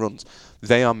overlapping runs.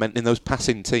 They are meant, in those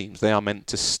passing teams, they are meant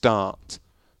to start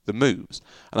the moves.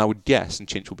 And I would guess, and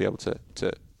Chinch will be able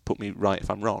to put me right if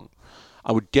I'm wrong,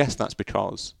 I would guess that's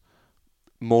because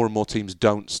more and more teams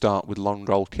don't start with long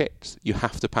roll kicks. You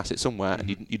have to pass it somewhere,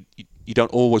 and you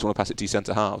don't always want to pass it to your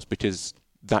centre halves because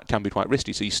that can be quite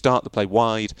risky. So you start the play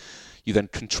wide, you then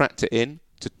contract it in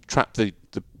to trap the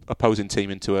opposing team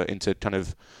into kind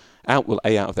of out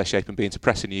of their shape and B into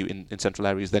pressing you in central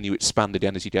areas. Then you expand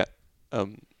again as you get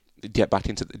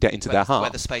into their half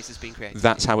where the space has been created.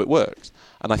 That's how it works,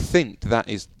 and I think that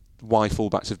is why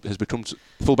fullback has become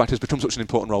such an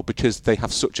important role, because they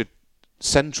have such a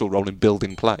central role in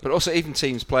building play. But also even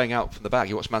teams playing out from the back.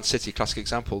 You watch Man City, classic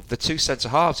example. The two centre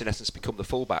halves in essence become the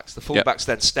fullbacks. The fullbacks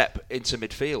then step into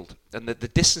midfield, and the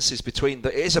distances between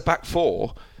it is a back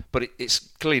four, but it's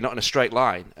clearly not in a straight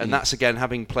line. And that's again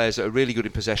having players that are really good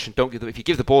in possession. If you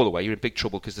give the ball away, you're in big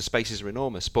trouble because the spaces are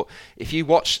enormous. But if you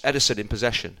watch Ederson in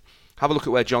possession, have a look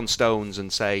at where John Stones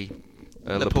and say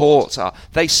Laporte are.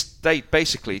 They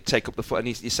basically take up the foot, and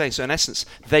he's saying so. In essence,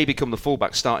 they become the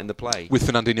fullback starting the play with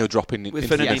Fernandinho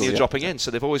dropping in. So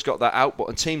they've always got that output,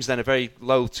 and teams then are very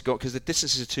low to go because the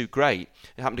distances are too great.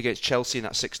 It happened against Chelsea in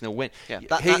that 6-0 win. Yeah,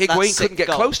 Higuain couldn't get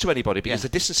close to anybody because the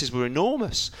distances were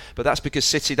enormous. But that's because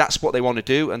City, that's what they want to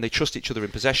do, and they trust each other in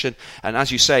possession. And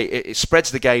as you say, it spreads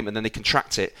the game, and then they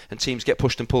contract it, and teams get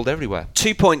pushed and pulled everywhere.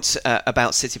 2 points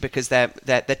about City because they're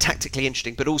tactically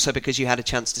interesting, but also because you had a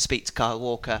chance to speak to Kyle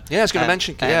Walker. Yeah, I was going to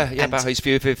mention about his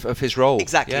view of his role.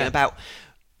 Exactly, and about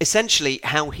essentially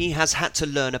how he has had to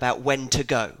learn about when to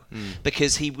go.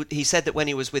 Because he said that when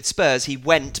he was with Spurs, he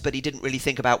went, but he didn't really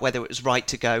think about whether it was right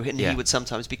to go, and he would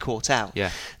sometimes be caught out.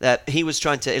 Yeah. That he was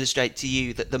trying to illustrate to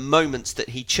you that the moments that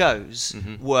he chose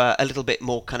were a little bit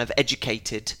more kind of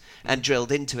educated and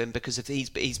drilled into him because of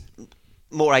he's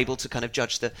more able to kind of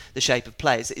judge the shape of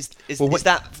players. Is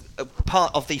that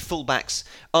part of the fullback's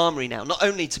armoury now? Not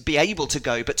only to be able to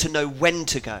go, but to know when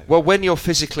to go. Well, when you're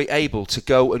physically able to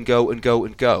go and go and go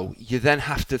and go, you then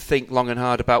have to think long and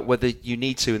hard about whether you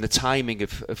need to and the timing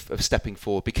of stepping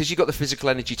forward. Because you've got the physical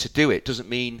energy to do it, doesn't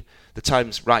mean the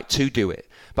time's right to do it.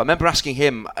 But I remember asking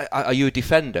him, are you a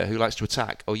defender who likes to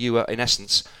attack? Or you are, in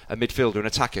essence, a midfielder, an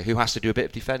attacker who has to do a bit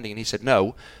of defending? And he said,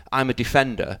 no, I'm a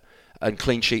defender, and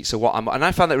clean sheets are what I'm. And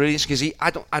I found that really interesting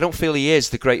because I don't feel he is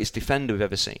the greatest defender we've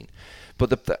ever seen.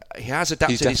 But he has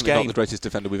adapted his game. He's definitely not the greatest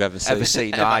defender we've ever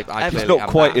seen. No, I he's not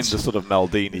quite in the sort of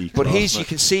Maldini. But you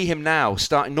can see him now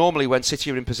starting. Normally, when City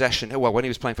are in possession, when he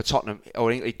was playing for Tottenham,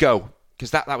 he'd go.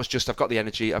 Because that was just, I've got the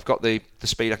energy, I've got the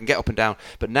speed, I can get up and down.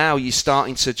 But now he's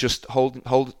starting to just hold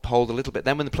a little bit.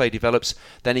 Then when the play develops,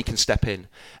 then he can step in.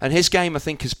 And his game, I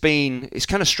think, it's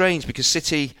kind of strange because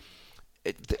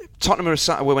Tottenham,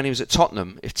 when he was at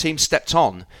Tottenham, if teams stepped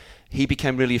on, he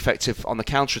became really effective on the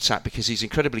counter-attack because he's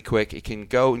incredibly quick. He can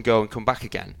go and come back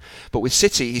again. But with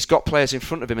City, he's got players in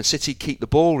front of him, and City keep the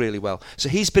ball really well. So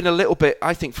he's been a little bit,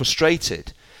 I think,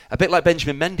 frustrated. A bit like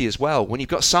Benjamin Mendy as well. When you've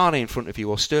got Sane in front of you,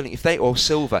 or Sterling, or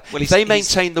Silva, if they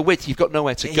maintain the width, you've got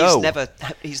nowhere to go.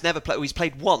 He's never played. He's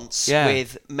played once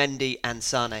with Mendy and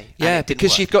Sane. Yeah,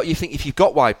 because you think if you've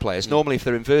got wide players, normally if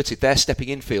they're inverted, they're stepping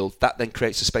infield. That then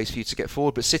creates a space for you to get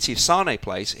forward. But City, if Sane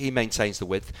plays, he maintains the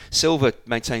width. Silva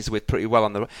maintains the width pretty well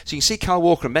on the right. So you can see Kyle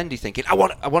Walker and Mendy thinking, I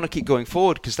want to keep going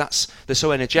forward because they're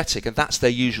so energetic and that's their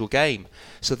usual game.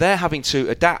 So they're having to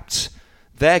adapt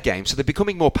their game, so they're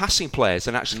becoming more passing players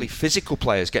than actually physical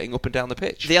players getting up and down the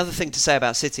pitch. The other thing to say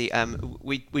about City,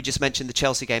 we just mentioned the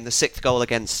Chelsea game, the 6th goal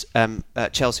against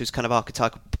Chelsea was kind of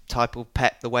archetypal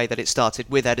Pep, the way that it started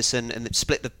with Ederson and it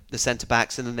split the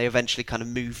centre-backs, and then they eventually kind of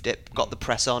moved it, got the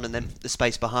press on and then the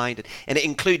space behind. And it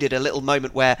included a little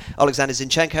moment where Alexander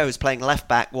Zinchenko, who was playing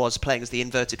left-back, was playing as the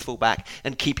inverted full-back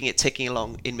and keeping it ticking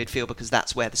along in midfield because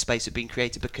that's where the space had been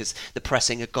created because the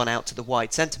pressing had gone out to the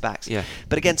wide centre-backs. Yeah.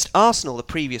 But against Arsenal the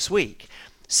previous week,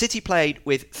 City played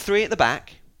with 3 at the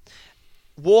back,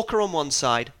 Walker on one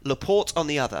side, Laporte on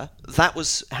the other. That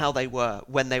was how they were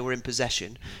when they were in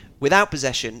possession. Without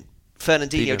possession,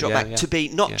 Fernandinho dropped back to be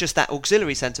not just that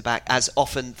auxiliary centre-back, as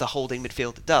often the holding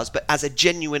midfielder does, but as a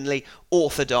genuinely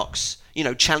orthodox,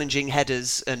 challenging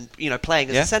headers and, playing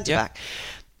as a centre-back.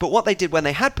 But what they did when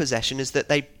they had possession is that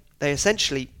they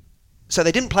essentially... So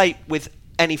they didn't play with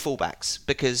any fullbacks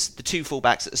because the 2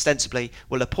 fullbacks ostensibly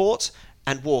were Laporte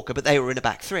and Walker, but they were in a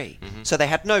back 3. Mm-hmm. So they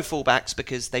had no fullbacks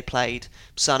because they played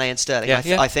Sane and Sterling,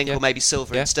 I think, or maybe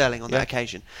Silva and Sterling on that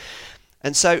occasion.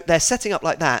 And so they're setting up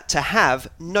like that to have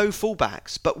no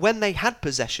fullbacks. But when they had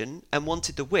possession and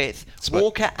wanted the width,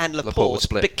 Walker and Laporte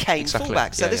became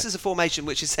fullbacks. So this is a formation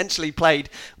which essentially played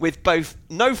with both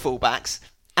no fullbacks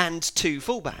and 2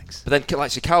 fullbacks. But then,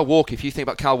 like Kyle Walker, if you think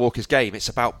about Kyle Walker's game, it's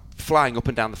about flying up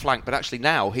and down the flank. But actually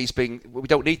now we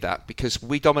don't need that because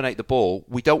we dominate the ball.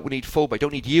 We don't need fullback. We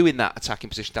don't need you in that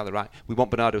attacking position down the right. We want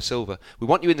Bernardo Silva. We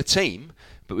want you in the team,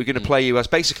 but we're going to play you as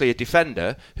basically a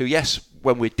defender who, yes,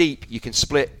 when we're deep, you can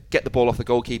split, get the ball off the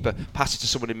goalkeeper, pass it to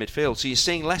someone in midfield. So you're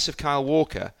seeing less of Kyle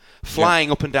Walker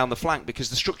flying up and down the flank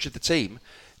because the structure of the team,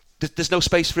 there's no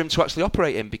space for him to actually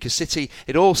operate in because City,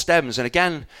 it all stems. And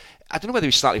again, I don't know whether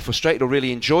he's slightly frustrated or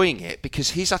really enjoying it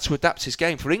because he's had to adapt his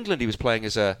game. For England, he was playing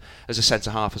as a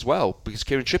centre-half as well because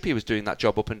Kieran Trippier was doing that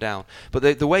job up and down.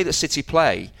 But the way that City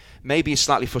play maybe is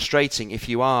slightly frustrating if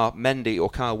you are Mendy or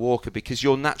Kyle Walker because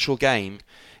your natural game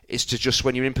is to just,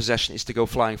 when you're in possession, is to go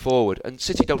flying forward. And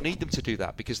City don't need them to do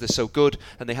that because they're so good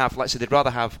and they have, like I said, they'd rather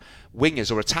have wingers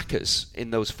or attackers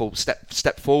in those full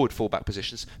step forward full-back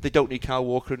positions. They don't need Kyle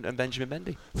Walker and Benjamin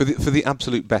Mendy. For the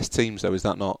absolute best teams, though, is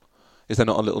there not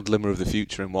a little glimmer of the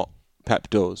future in what Pep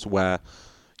does, where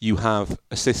you have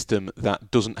a system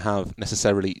that doesn't have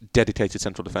necessarily dedicated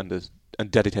central defenders and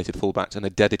dedicated fullbacks and a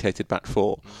dedicated back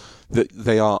 4, that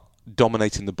they are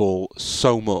dominating the ball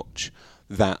so much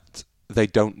that they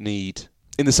don't need...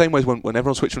 In the same way when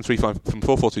everyone switched from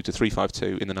 4-4-2 to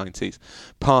 3-5-2 in the 90s,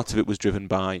 part of it was driven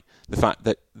by the fact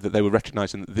that they were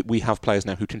recognising that we have players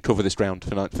now who can cover this ground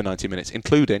for 90 minutes,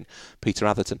 including Peter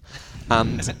Atherton.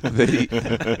 And very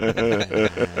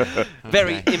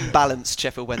imbalanced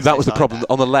Sheffield Wednesday. That was the problem.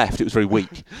 On the left, it was very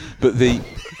weak. But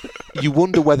you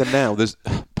wonder whether now, there's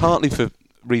partly for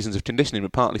reasons of conditioning,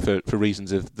 but partly for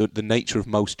reasons of the nature of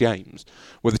most games,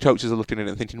 where the coaches are looking at it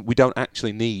and thinking, we don't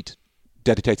actually need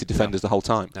dedicated defenders the whole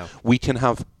time. No. We can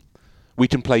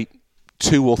play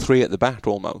 2 or 3 at the back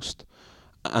almost,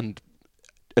 and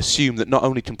assume that not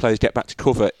only can players get back to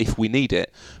cover if we need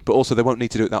it, but also they won't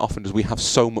need to do it that often as we have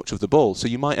so much of the ball. So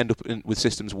you might end up with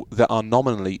systems that are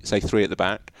nominally, say, 3 at the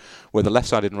back, where the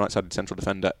left-sided and right-sided central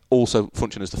defender also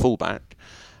function as the full-back,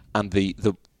 and the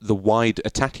wide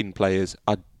attacking players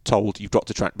are told you've got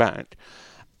to track back.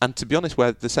 And to be honest,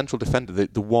 where the central defender,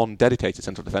 the one dedicated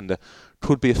central defender,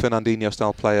 could be a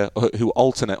Fernandinho-style player who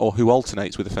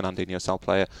alternates with a Fernandinho-style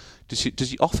player.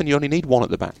 Often you only need one at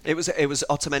the back. It was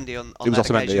Otamendi on that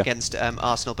occasion against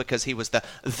Arsenal because he was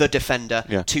the defender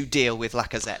to deal with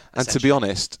Lacazette. And to be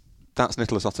honest, that's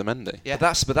Nicolas Otamendi. Yeah.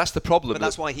 But that's the problem. But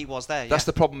that's why he was there. That's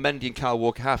the problem Mendy and Kyle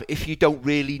Walker have. If you don't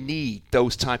really need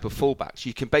those type of fullbacks,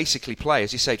 you can basically play,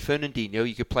 as you said, Fernandinho.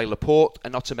 You could play Laporte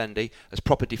and Otamendi as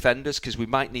proper defenders because we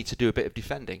might need to do a bit of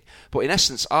defending. But in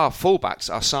essence, our fullbacks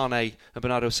are Sane and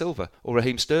Bernardo Silva or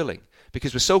Raheem Sterling,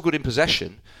 because we're so good in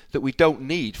possession that we don't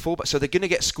need fullbacks. So they're going to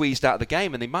get squeezed out of the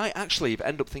game, and they might actually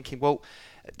end up thinking, well,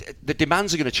 the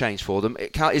demands are going to change for them.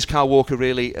 Is Kyle Walker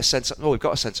really a centre? Oh, we've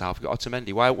got a centre half. We've got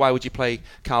Otamendi. Why would you play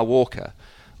Kyle Walker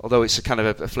although it's a kind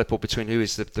of a flip-up between who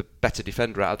is the better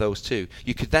defender out of those two,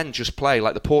 you could then just play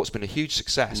like the Port's been a huge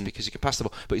success because he can pass the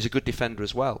ball, but he's a good defender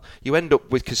as well. You end up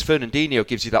with, because Fernandinho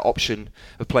gives you that option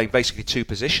of playing basically two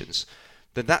positions,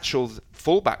 the natural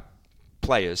fullback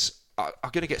players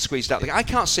are going to get squeezed out. I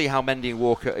can't see how Mendy and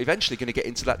Walker are eventually going to get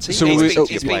into that team. So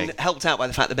he's been helped out by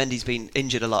the fact that Mendy's been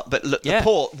injured a lot. But look, the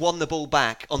Port won the ball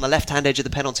back on the left-hand edge of the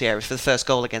penalty area for the first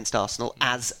goal against Arsenal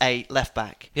as a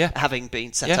left-back, having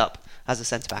been set up as a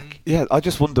centre-back. Yeah, I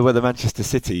just wonder whether Manchester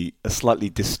City are slightly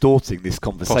distorting this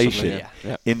conversation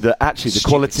in that actually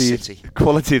the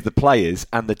quality of the players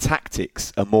and the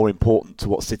tactics are more important to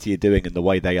what City are doing and the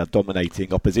way they are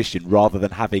dominating opposition, rather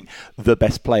than having the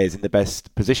best players in the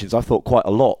best positions. I've thought quite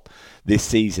a lot this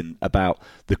season about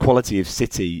the quality of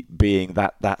City being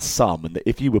that sum, and that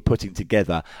if you were putting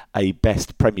together a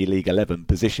best Premier League 11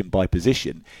 position by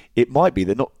position, it might be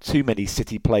that not too many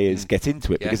City players get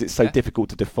into it because it's so difficult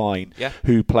to define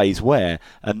who plays where,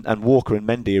 and Walker and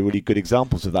Mendy are really good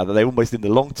examples of that they almost in the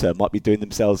long term might be doing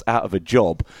themselves out of a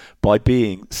job by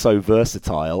being so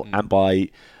versatile and by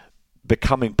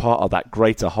becoming part of that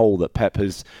greater whole that Pep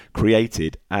has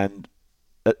created. And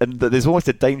there's almost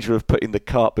a danger of putting the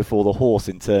cart before the horse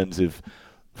in terms of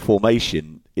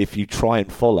formation if you try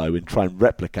and follow and try and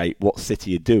replicate what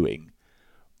City are doing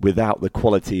without the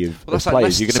quality of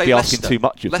players. You're going to be asking too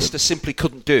much of them. Leicester simply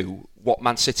couldn't do what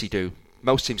Man City do.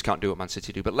 Most teams can't do what Man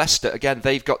City do. But Leicester, again,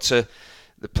 they've got to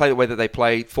play the way that they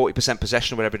play, 40%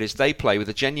 possession, whatever it is. They play with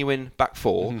a genuine back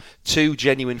four, two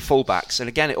genuine fullbacks. And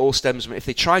again, it all stems from, if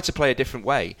they tried to play a different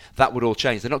way, that would all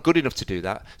change. They're not good enough to do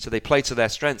that, so they play to their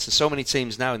strengths. And so many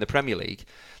teams now in the Premier League,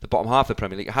 the bottom half of the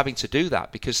Premier League, are having to do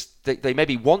that because they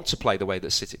maybe want to play the way that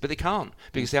City, but they can't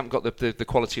because they haven't got the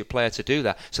quality of player to do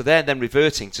that. So they're then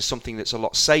reverting to something that's a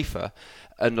lot safer.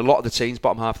 And a lot of the teams,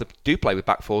 bottom half, do play with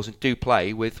back fours and do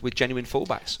play with genuine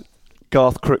fullbacks.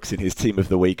 Garth Crooks in his team of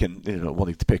the week, and not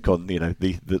wanting to pick on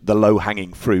the low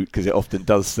hanging fruit because it often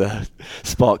does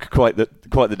spark quite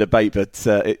the debate, but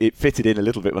it fitted in a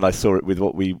little bit when I saw it with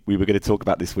what we were going to talk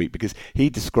about this week, because he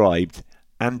described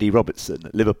Andy Robertson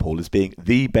at Liverpool as being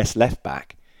the best left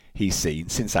back he's seen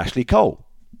since Ashley Cole.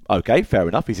 Okay, fair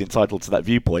enough, he's entitled to that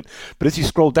viewpoint. But as you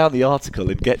scroll down the article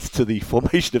and get to the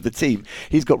formation of the team,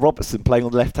 he's got Robertson playing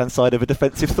on the left-hand side of a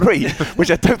defensive three, which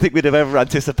I don't think we'd have ever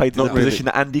anticipated the position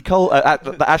that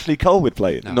Ashley Cole would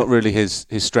play in. No. Not really his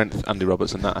strength, Andy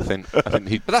Robertson, that I think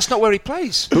he... But that's not where he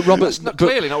plays. But Robertson...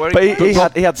 clearly not where he plays.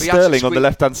 He had Sterling on the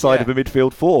left-hand side of a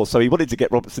midfield four, so he wanted to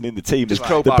get Robertson in the team.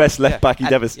 The best left-back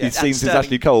he'd ever seen since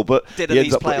Ashley Cole. But did at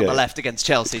least play on the left against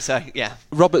Chelsea, so yeah.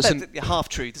 Robertson...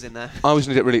 half-truths in there. I was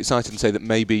going to get really excited and say that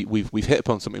maybe we've hit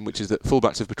upon something, which is that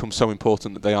fullbacks have become so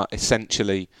important that they are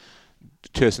essentially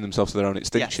cursing themselves to their own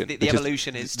extinction. Yes, the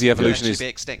evolution is be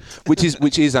extinct. which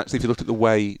is actually, if you look at the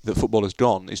way that football has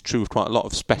gone, is true of quite a lot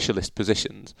of specialist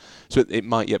positions. So it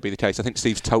might yet be the case. I think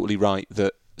Steve's totally right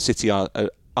that City are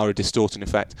a distorting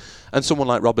effect, and someone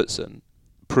like Robertson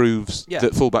proves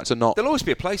that fullbacks are not. There'll always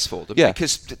be a place for them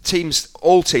because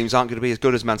all teams aren't going to be as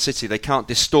good as Man City. They can't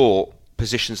distort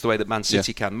positions the way that Man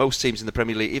City can. Most teams in the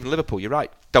Premier League, even Liverpool, you're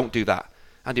right, don't do that.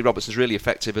 Andy Robertson's really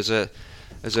effective as a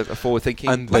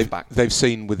forward-thinking left back. They've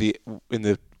seen in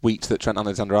the weeks that Trent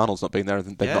Alexander-Arnold's not been there,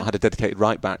 and they've not had a dedicated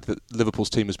right back, that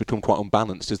Liverpool's team has become quite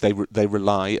unbalanced as they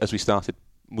rely, as we started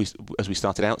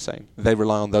out saying, they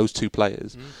rely on those two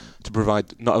players to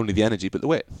provide not only the energy but the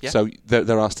width. Yeah. So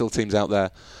there are still teams out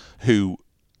there who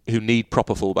need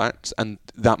proper fullbacks, and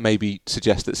that maybe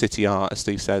suggests that City are, as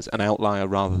Steve says, an outlier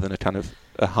rather than a kind of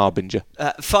a harbinger.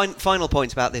 Final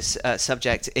point about this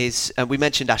subject is we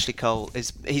mentioned Ashley Cole.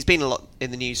 He's been a lot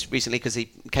in the news recently because he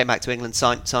came back to England,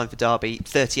 signed for Derby.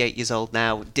 38 years old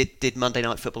now. Did Monday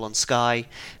Night Football on Sky.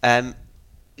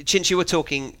 Chinch, you were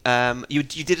talking. You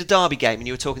did a Derby game, and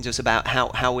you were talking to us about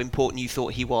how important you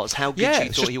thought he was, how good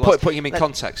you thought he was. Putting him in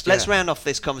context. Let's round off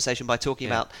this conversation by talking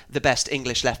about the best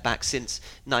English left back since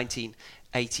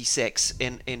 1986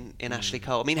 in Ashley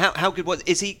Cole. I mean, how good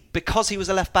is he? Because he was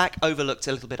a left back, overlooked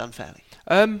a little bit unfairly.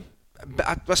 I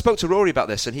spoke to Rory about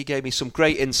this, and he gave me some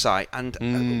great insight.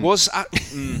 And was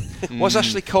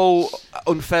Ashley Cole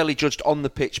unfairly judged on the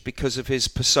pitch because of his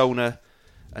persona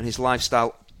and his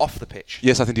lifestyle off the pitch?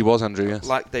 Yes, I think he was, Andrew. Yes,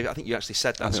 I think you actually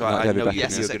said that, so I know you're going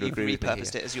to agree with me.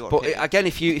 Repurposed it as your opinion. Again,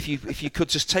 if you could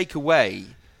just take away,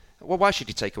 well, why should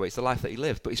you take away? It's the life that he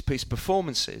lived, but his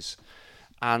performances,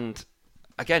 and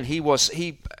again,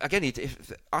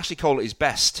 Ashley Cole at his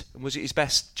best. Was it his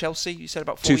best Chelsea? You said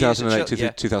about 4 years. 2008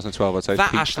 to 2012, I'd say.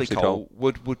 That Ashley Cole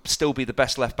would still be the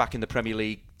best left back in the Premier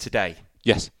League today.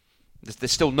 Yes.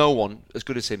 There's still no one as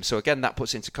good as him. So again, that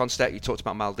puts into context. You talked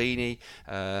about Maldini.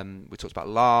 We talked about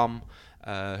Lahm.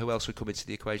 Who else would come into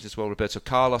the equation as well? Roberto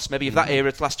Carlos. Maybe of that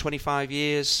era, the last 25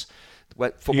 years.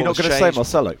 Where You're not going to say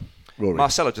Marcelo? Rory.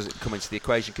 Marcelo doesn't come into the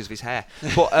equation because of his hair.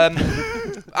 But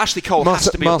Ashley Cole has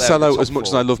to be Marcelo, up there as much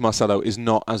as I love Marcelo, is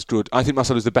not as good. I think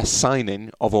Marcelo is the best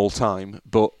signing of all time,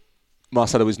 but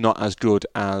Marcelo is not as good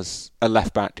as a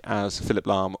left back as Philip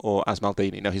Lahm or as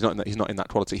Maldini. No, he's not in that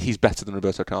quality. He's better than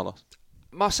Roberto Carlos.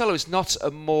 Marcelo is not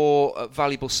a more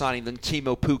valuable signing than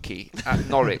Timo Pukki at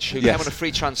Norwich, who came on a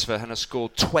free transfer and has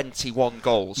scored 21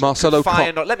 goals. Marcelo,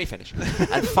 let me finish.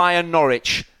 And fire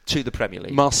Norwich to the Premier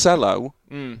League. Marcelo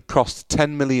cost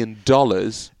 $10 million.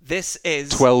 This is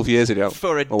 12 years ago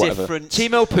for a different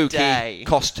Timo Pukki day.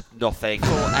 Cost nothing.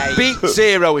 Beat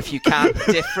zero if you can.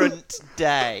 Different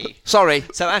day. Sorry.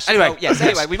 So Ashley Cole,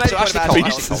 anyway, we made so Ashley Cole.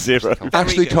 Beat zero.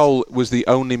 Ashley Cole was the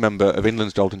only member of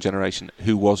England's golden generation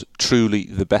who was truly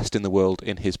the best in the world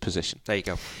in his position. There you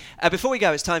go. Before we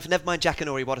go, it's time for Never Mind Jack and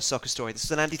Ori, What a Soccer Story. This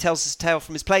is when Andy tells us a tale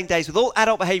from his playing days with all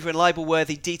adult behaviour and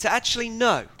libel-worthy detail. Actually,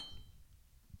 no.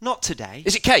 Not today.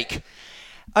 Is it cake?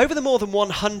 Over the more than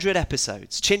 100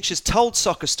 episodes, Chinch has told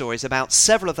soccer stories about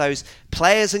several of those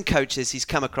players and coaches he's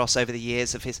come across over the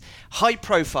years of his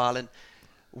high-profile and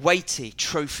weighty,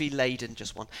 trophy-laden,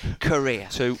 just one, career.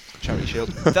 2, Charity Shield.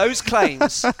 Those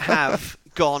claims have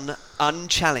gone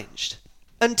unchallenged.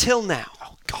 Until now.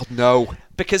 Oh, God, no.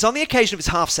 Because on the occasion of his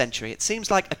half-century, it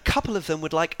seems like a couple of them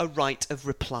would like a right of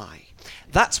reply.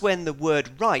 That's when the word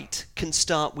right can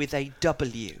start with a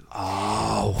W.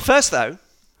 Oh. First, though,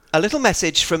 a little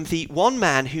message from the one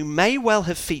man who may well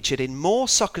have featured in more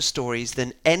soccer stories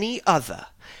than any other,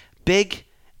 Big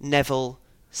Neville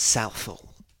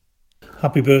Southall.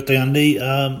 Happy birthday, Andy.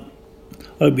 I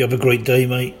hope you have a great day,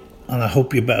 mate. And I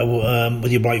hope you're better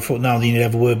with your right foot now than you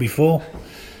ever were before.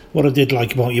 What I did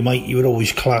like about you, mate, you were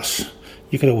always class.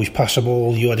 You could always pass a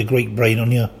ball. You had a great brain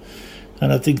on you.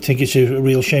 And I think it's a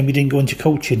real shame you didn't go into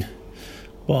coaching.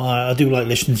 But I do like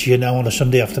listening to you now on a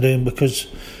Sunday afternoon because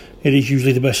it is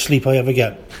usually the best sleep I ever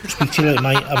get. Speak to you later,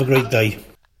 mate. Have a great day.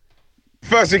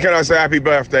 Firstly, can I say happy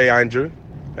birthday, Andrew?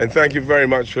 And thank you very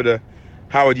much for the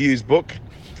Howard Hughes book.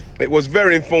 It was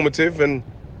very informative, and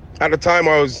at the time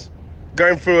I was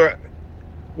going through it,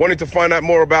 wanting to find out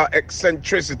more about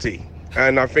eccentricity.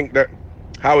 And I think that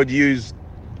Howard Hughes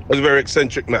was a very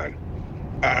eccentric man.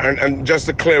 And just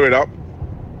to clear it up,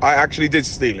 I actually did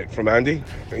steal it from Andy.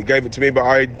 He gave it to me, but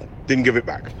I didn't give it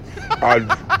back. I'd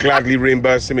gladly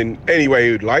reimburse him in any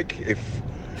way he'd like,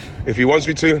 if he wants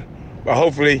me to. But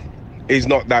hopefully, he's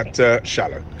not that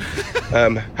shallow.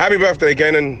 Happy birthday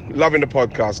again, and loving the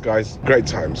podcast, guys. Great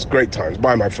times.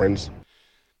 Bye, my friends.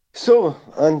 So,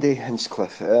 Andy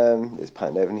Hinchcliffe, it's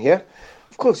Pat Nevin here.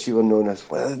 Of course, you were known as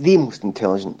one of the most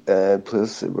intelligent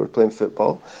players that were playing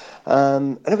football.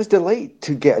 And it was a delight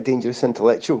to get a dangerous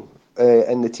intellectual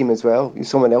in the team as well.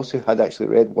 Someone else who had actually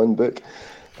read one book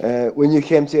when you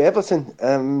came to Everton.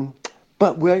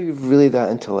 But were you really that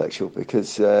intellectual?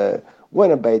 Because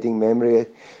one abiding memory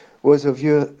was of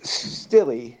your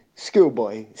silly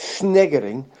schoolboy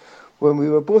sniggering when we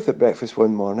were both at breakfast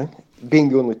one morning, being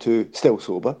the only two still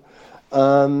sober,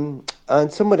 and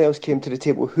someone else came to the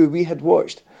table who we had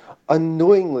watched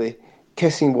unknowingly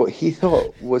kissing what he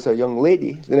thought was a young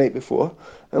lady the night before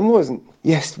and wasn't.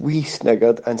 Yes, we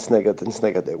sniggered and sniggered and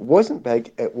sniggered. It wasn't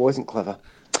big, it wasn't clever,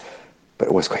 but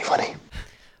it was quite funny.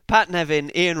 Pat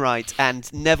Nevin, Ian Wright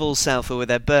and Neville Southall with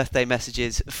their birthday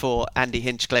messages for Andy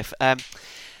Hinchcliffe.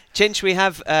 Chinch, we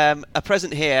have a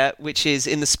present here which is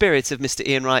in the spirit of Mr.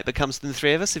 Ian Wright but comes from the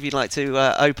three of us. If you'd like to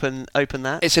open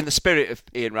that. It's in the spirit of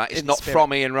Ian Wright. It's not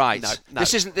from Ian Wright. No.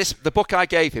 This isn't this. The book I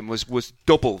gave him was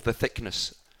double the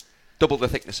thickness. Double the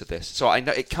thickness of this. So I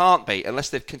know it can't be unless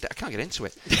they've. I can't get into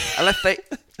it unless they.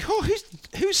 Oh,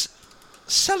 who's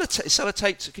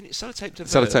sellotaped? Can you sellotape to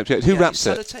Sellotape? Yeah. Who wrapped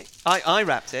it? I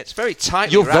wrapped it. It's very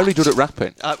tight. You're very good at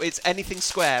wrapping. It's anything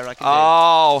square I can do.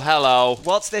 Oh, hello.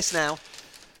 What's this now?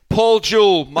 Paul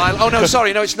Jewell. Oh no,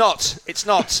 sorry, no, it's not. It's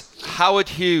not. Howard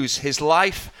Hughes. His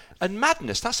life and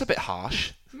madness. That's a bit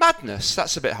harsh. Madness.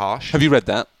 That's a bit harsh. Have you read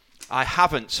that? I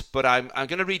haven't, but I'm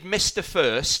going to read Mr.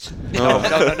 first. No.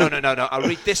 I'll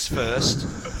read this first,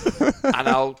 and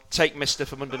I'll take Mr.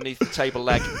 from underneath the table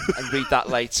leg and read that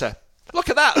later. Look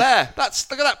at that there.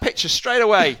 Look at that picture straight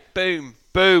away. Boom.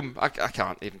 Boom. I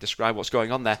can't even describe what's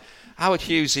going on there. Howard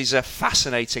Hughes is a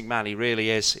fascinating man. He really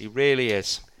is. He really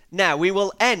is. Now, we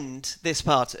will end this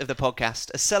part of the podcast,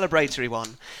 a celebratory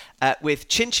one, with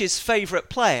Chinch's favourite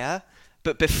player,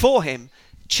 but before him,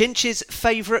 Chinch's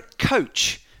favourite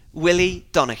coach, Willie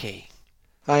Donachie.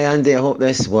 Hi Andy, I hope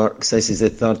this works. This is the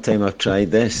third time I've tried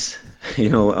this. You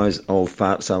know, as all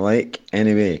farts are like.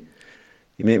 Anyway,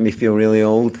 You make me feel really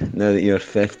old now that you're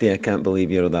 50. I can't believe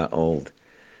you're that old.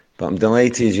 But I'm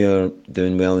delighted you're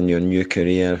doing well in your new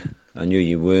career. I knew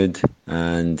you would.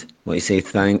 And I want to say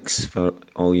thanks for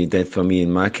all you did for me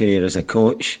in my career as a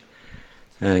coach.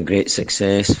 Great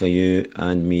success for you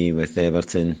and me with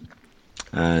Everton.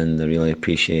 And I really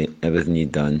appreciate everything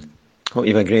you've done. Hope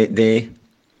you have a great day.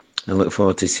 I look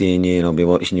forward to seeing you, and I'll be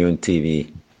watching you on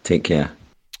TV. Take care.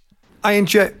 Hi,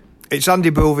 Inche. It's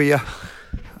Andy Booth here.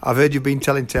 I've heard you've been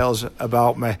telling tales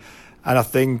about me, and I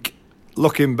think,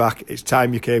 looking back, it's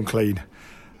time you came clean.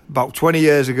 About 20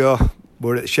 years ago, we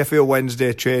were at the Sheffield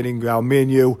Wednesday training ground. Me and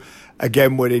you,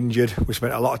 again, were injured. We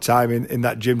spent a lot of time in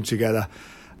that gym together.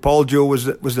 Paul Jewell was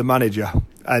the manager,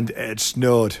 and it had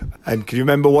snowed. And can you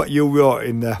remember what you wrote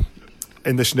in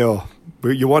the snow?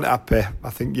 You weren't happy. I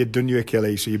think you'd done your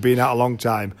Achilles, so you'd been out a long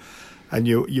time, and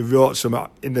you wrote something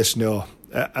in the snow.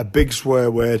 A big swear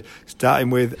word,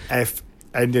 starting with F,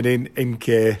 ending in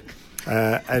K,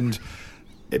 and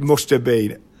it must have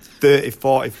been 30,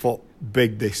 40 foot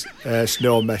big, this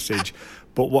snow message.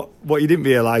 But what you didn't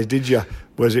realise, did you,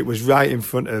 was it was right in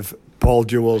front of Paul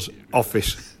Jewell's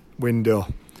office window.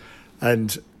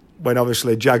 And when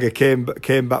obviously Jagger came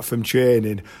back from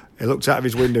training, he looked out of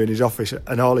his window in his office,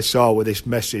 and all he saw was this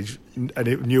message, and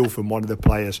it knew from one of the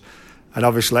players. And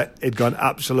obviously he'd gone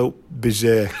absolute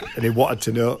berserk, and he wanted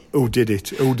to know who did it,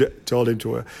 who told him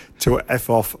to F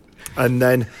off. And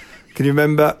then, can you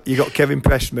remember, you got Kevin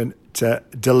Pressman to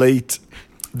delete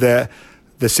the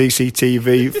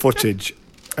CCTV footage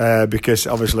because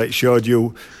obviously it showed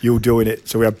you doing it.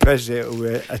 So we had Pressy, who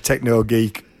was a techno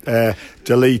geek,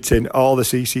 deleting all the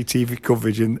CCTV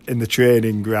coverage in the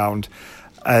training ground,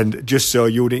 and just so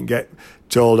you didn't get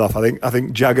told off. I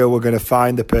think Jagger were going to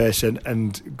find the person,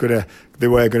 and they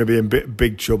were going to be in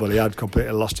big trouble. He had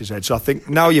completely lost his head. So I think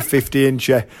now you're 50,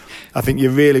 Inche, I think you're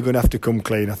really going to have to come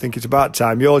clean. I think it's about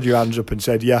time you hold your hands up and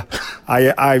said, yeah,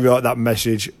 I wrote that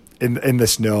message in the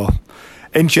snow.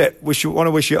 Inche, want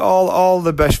to wish you all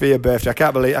the best for your birthday. I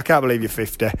can't believe you're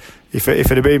 50. If it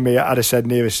had been me, I'd have said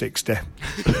nearer 60.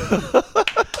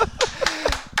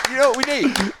 You know what we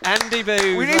need? Andy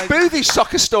Booth. We need Boothie's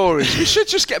soccer stories. We should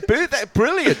just get Booth. They're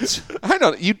brilliant. Hang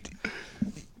on,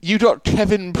 you got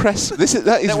Kevin Pressman.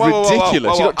 That is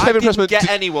ridiculous. You got Kevin Pressman. Get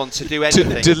anyone to do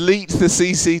anything. To delete the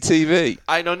CCTV.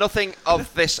 I know nothing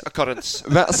of this occurrence.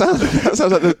 That sounds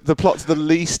like the plot to the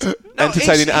least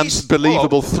entertaining and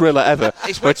believable thriller ever.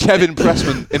 Where Kevin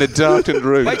Pressman in a darkened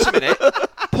room. Wait a minute.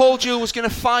 Paul Jewell was going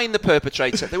to find the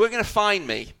perpetrator. They weren't going to find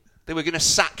me. They were going to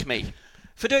sack me.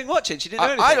 For doing what, Chinch? You didn't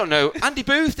know anything? I don't know. Andy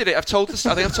Booth did it. I think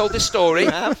I've told this story.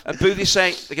 And Booth is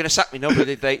saying they're going to sack me. No, but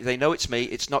they know it's me.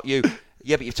 It's not you.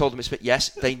 Yeah, but you've told them it's me. Yes,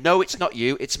 they know it's not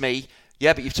you. It's me.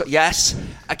 Yeah, but you've yes.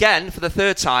 Again, for the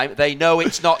third time, they know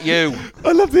it's not you.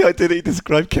 I love the idea that he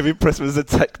described Kevin Pressman as a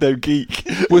techno geek,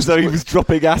 as though he was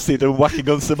dropping acid and whacking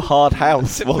on some hard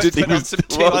house whilst deleting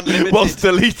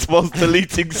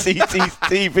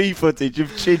CCTV footage of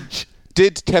Chinch.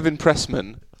 Did Kevin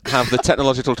Pressman have the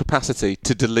technological capacity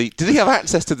to delete? Did he have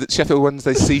access to the Sheffield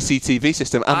Wednesday CCTV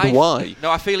system, and why? No,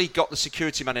 I feel he got the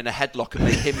security man in a headlock and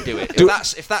made him do it.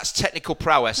 If that's technical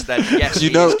prowess, then yes,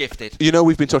 he is gifted. You know,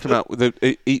 we've been talking about the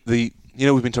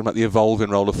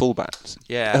evolving role of fullbacks.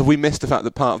 Yeah. Have we missed the fact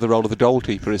that part of the role of the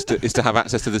goalkeeper is to have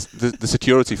access to the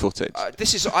security footage?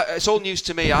 This is it's all news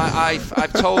to me.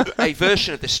 I've told a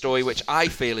version of this story which I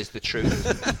feel is the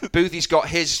truth. Boothie's got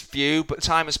his view, but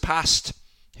time has passed.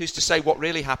 Who's to say what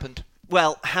really happened?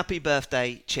 Well, happy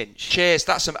birthday, Chinch. Cheers.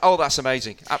 That's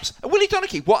amazing. Willie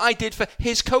Donachie, what I did for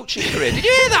his coaching career. Did you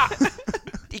hear that?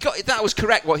 That was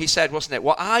correct what he said, wasn't it?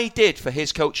 What I did for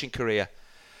his coaching career.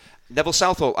 Neville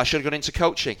Southall, I should have gone into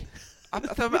coaching.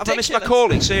 Have I missed my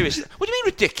calling? Seriously. What do you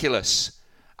mean ridiculous?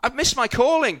 I've missed my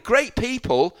calling. Great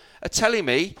people are telling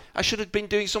me I should have been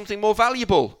doing something more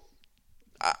valuable.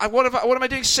 What am I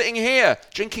doing sitting here,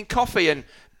 drinking coffee and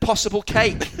possible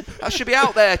cake? I should be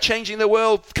out there changing the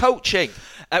world, coaching.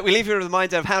 We leave you a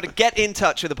reminder of how to get in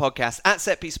touch with the podcast at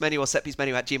setpiecemenu or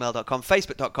setpiecemenu@gmail.com,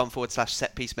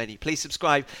 facebook.com/setpiecemenu. Please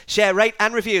subscribe, share, rate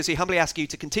and review as we humbly ask you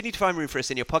to continue to find room for us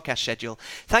in your podcast schedule.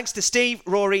 Thanks to Steve,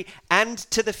 Rory and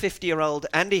to the 50-year-old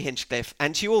Andy Hinchcliffe,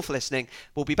 and to you all for listening.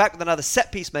 We'll be back with another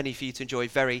Set Piece Menu for you to enjoy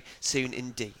very soon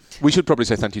indeed. We should probably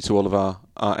say thank you to all of our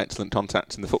excellent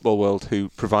contacts in the football world who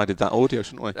provided that audio,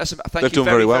 shouldn't we? They've done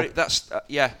very well.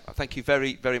 Thank you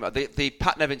very, very much. The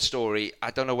Pat Nevin story,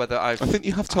 I don't know whether I think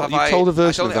you have told a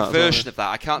version of that. Of that.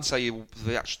 I can't tell you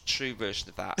the actual true version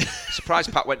of that.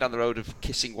 Surprised Pat went down the road of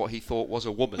kissing what he thought was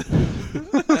a woman.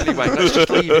 Anyway, let's just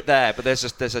leave it there. But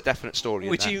there's a definite story.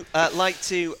 Would you like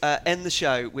to end the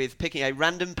show with picking a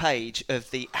random page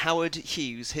of the Howard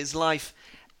Hughes, his life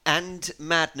and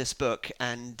Madness book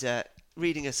and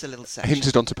reading us a little section.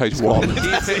 Hinted onto page 1.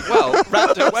 Well,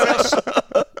 Random, where else?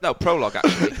 No, prologue,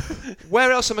 actually.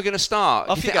 Where else am I going to start?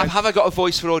 Have I got a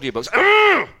voice for audiobooks?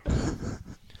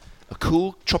 A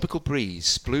cool tropical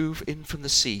breeze blew in from the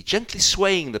sea, gently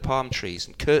swaying the palm trees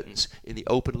and curtains in the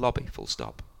open lobby, full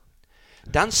stop.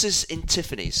 Dancers in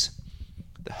Tiffany's,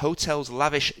 the hotel's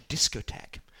lavish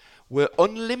discotheque, were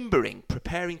unlimbering,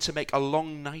 preparing to make a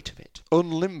long night of it.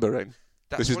 Unlimbering?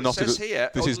 This is not a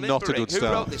good start. Who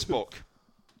wrote this book?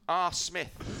 R.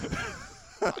 Smith.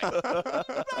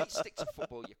 Right, stick to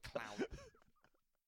football, you clown.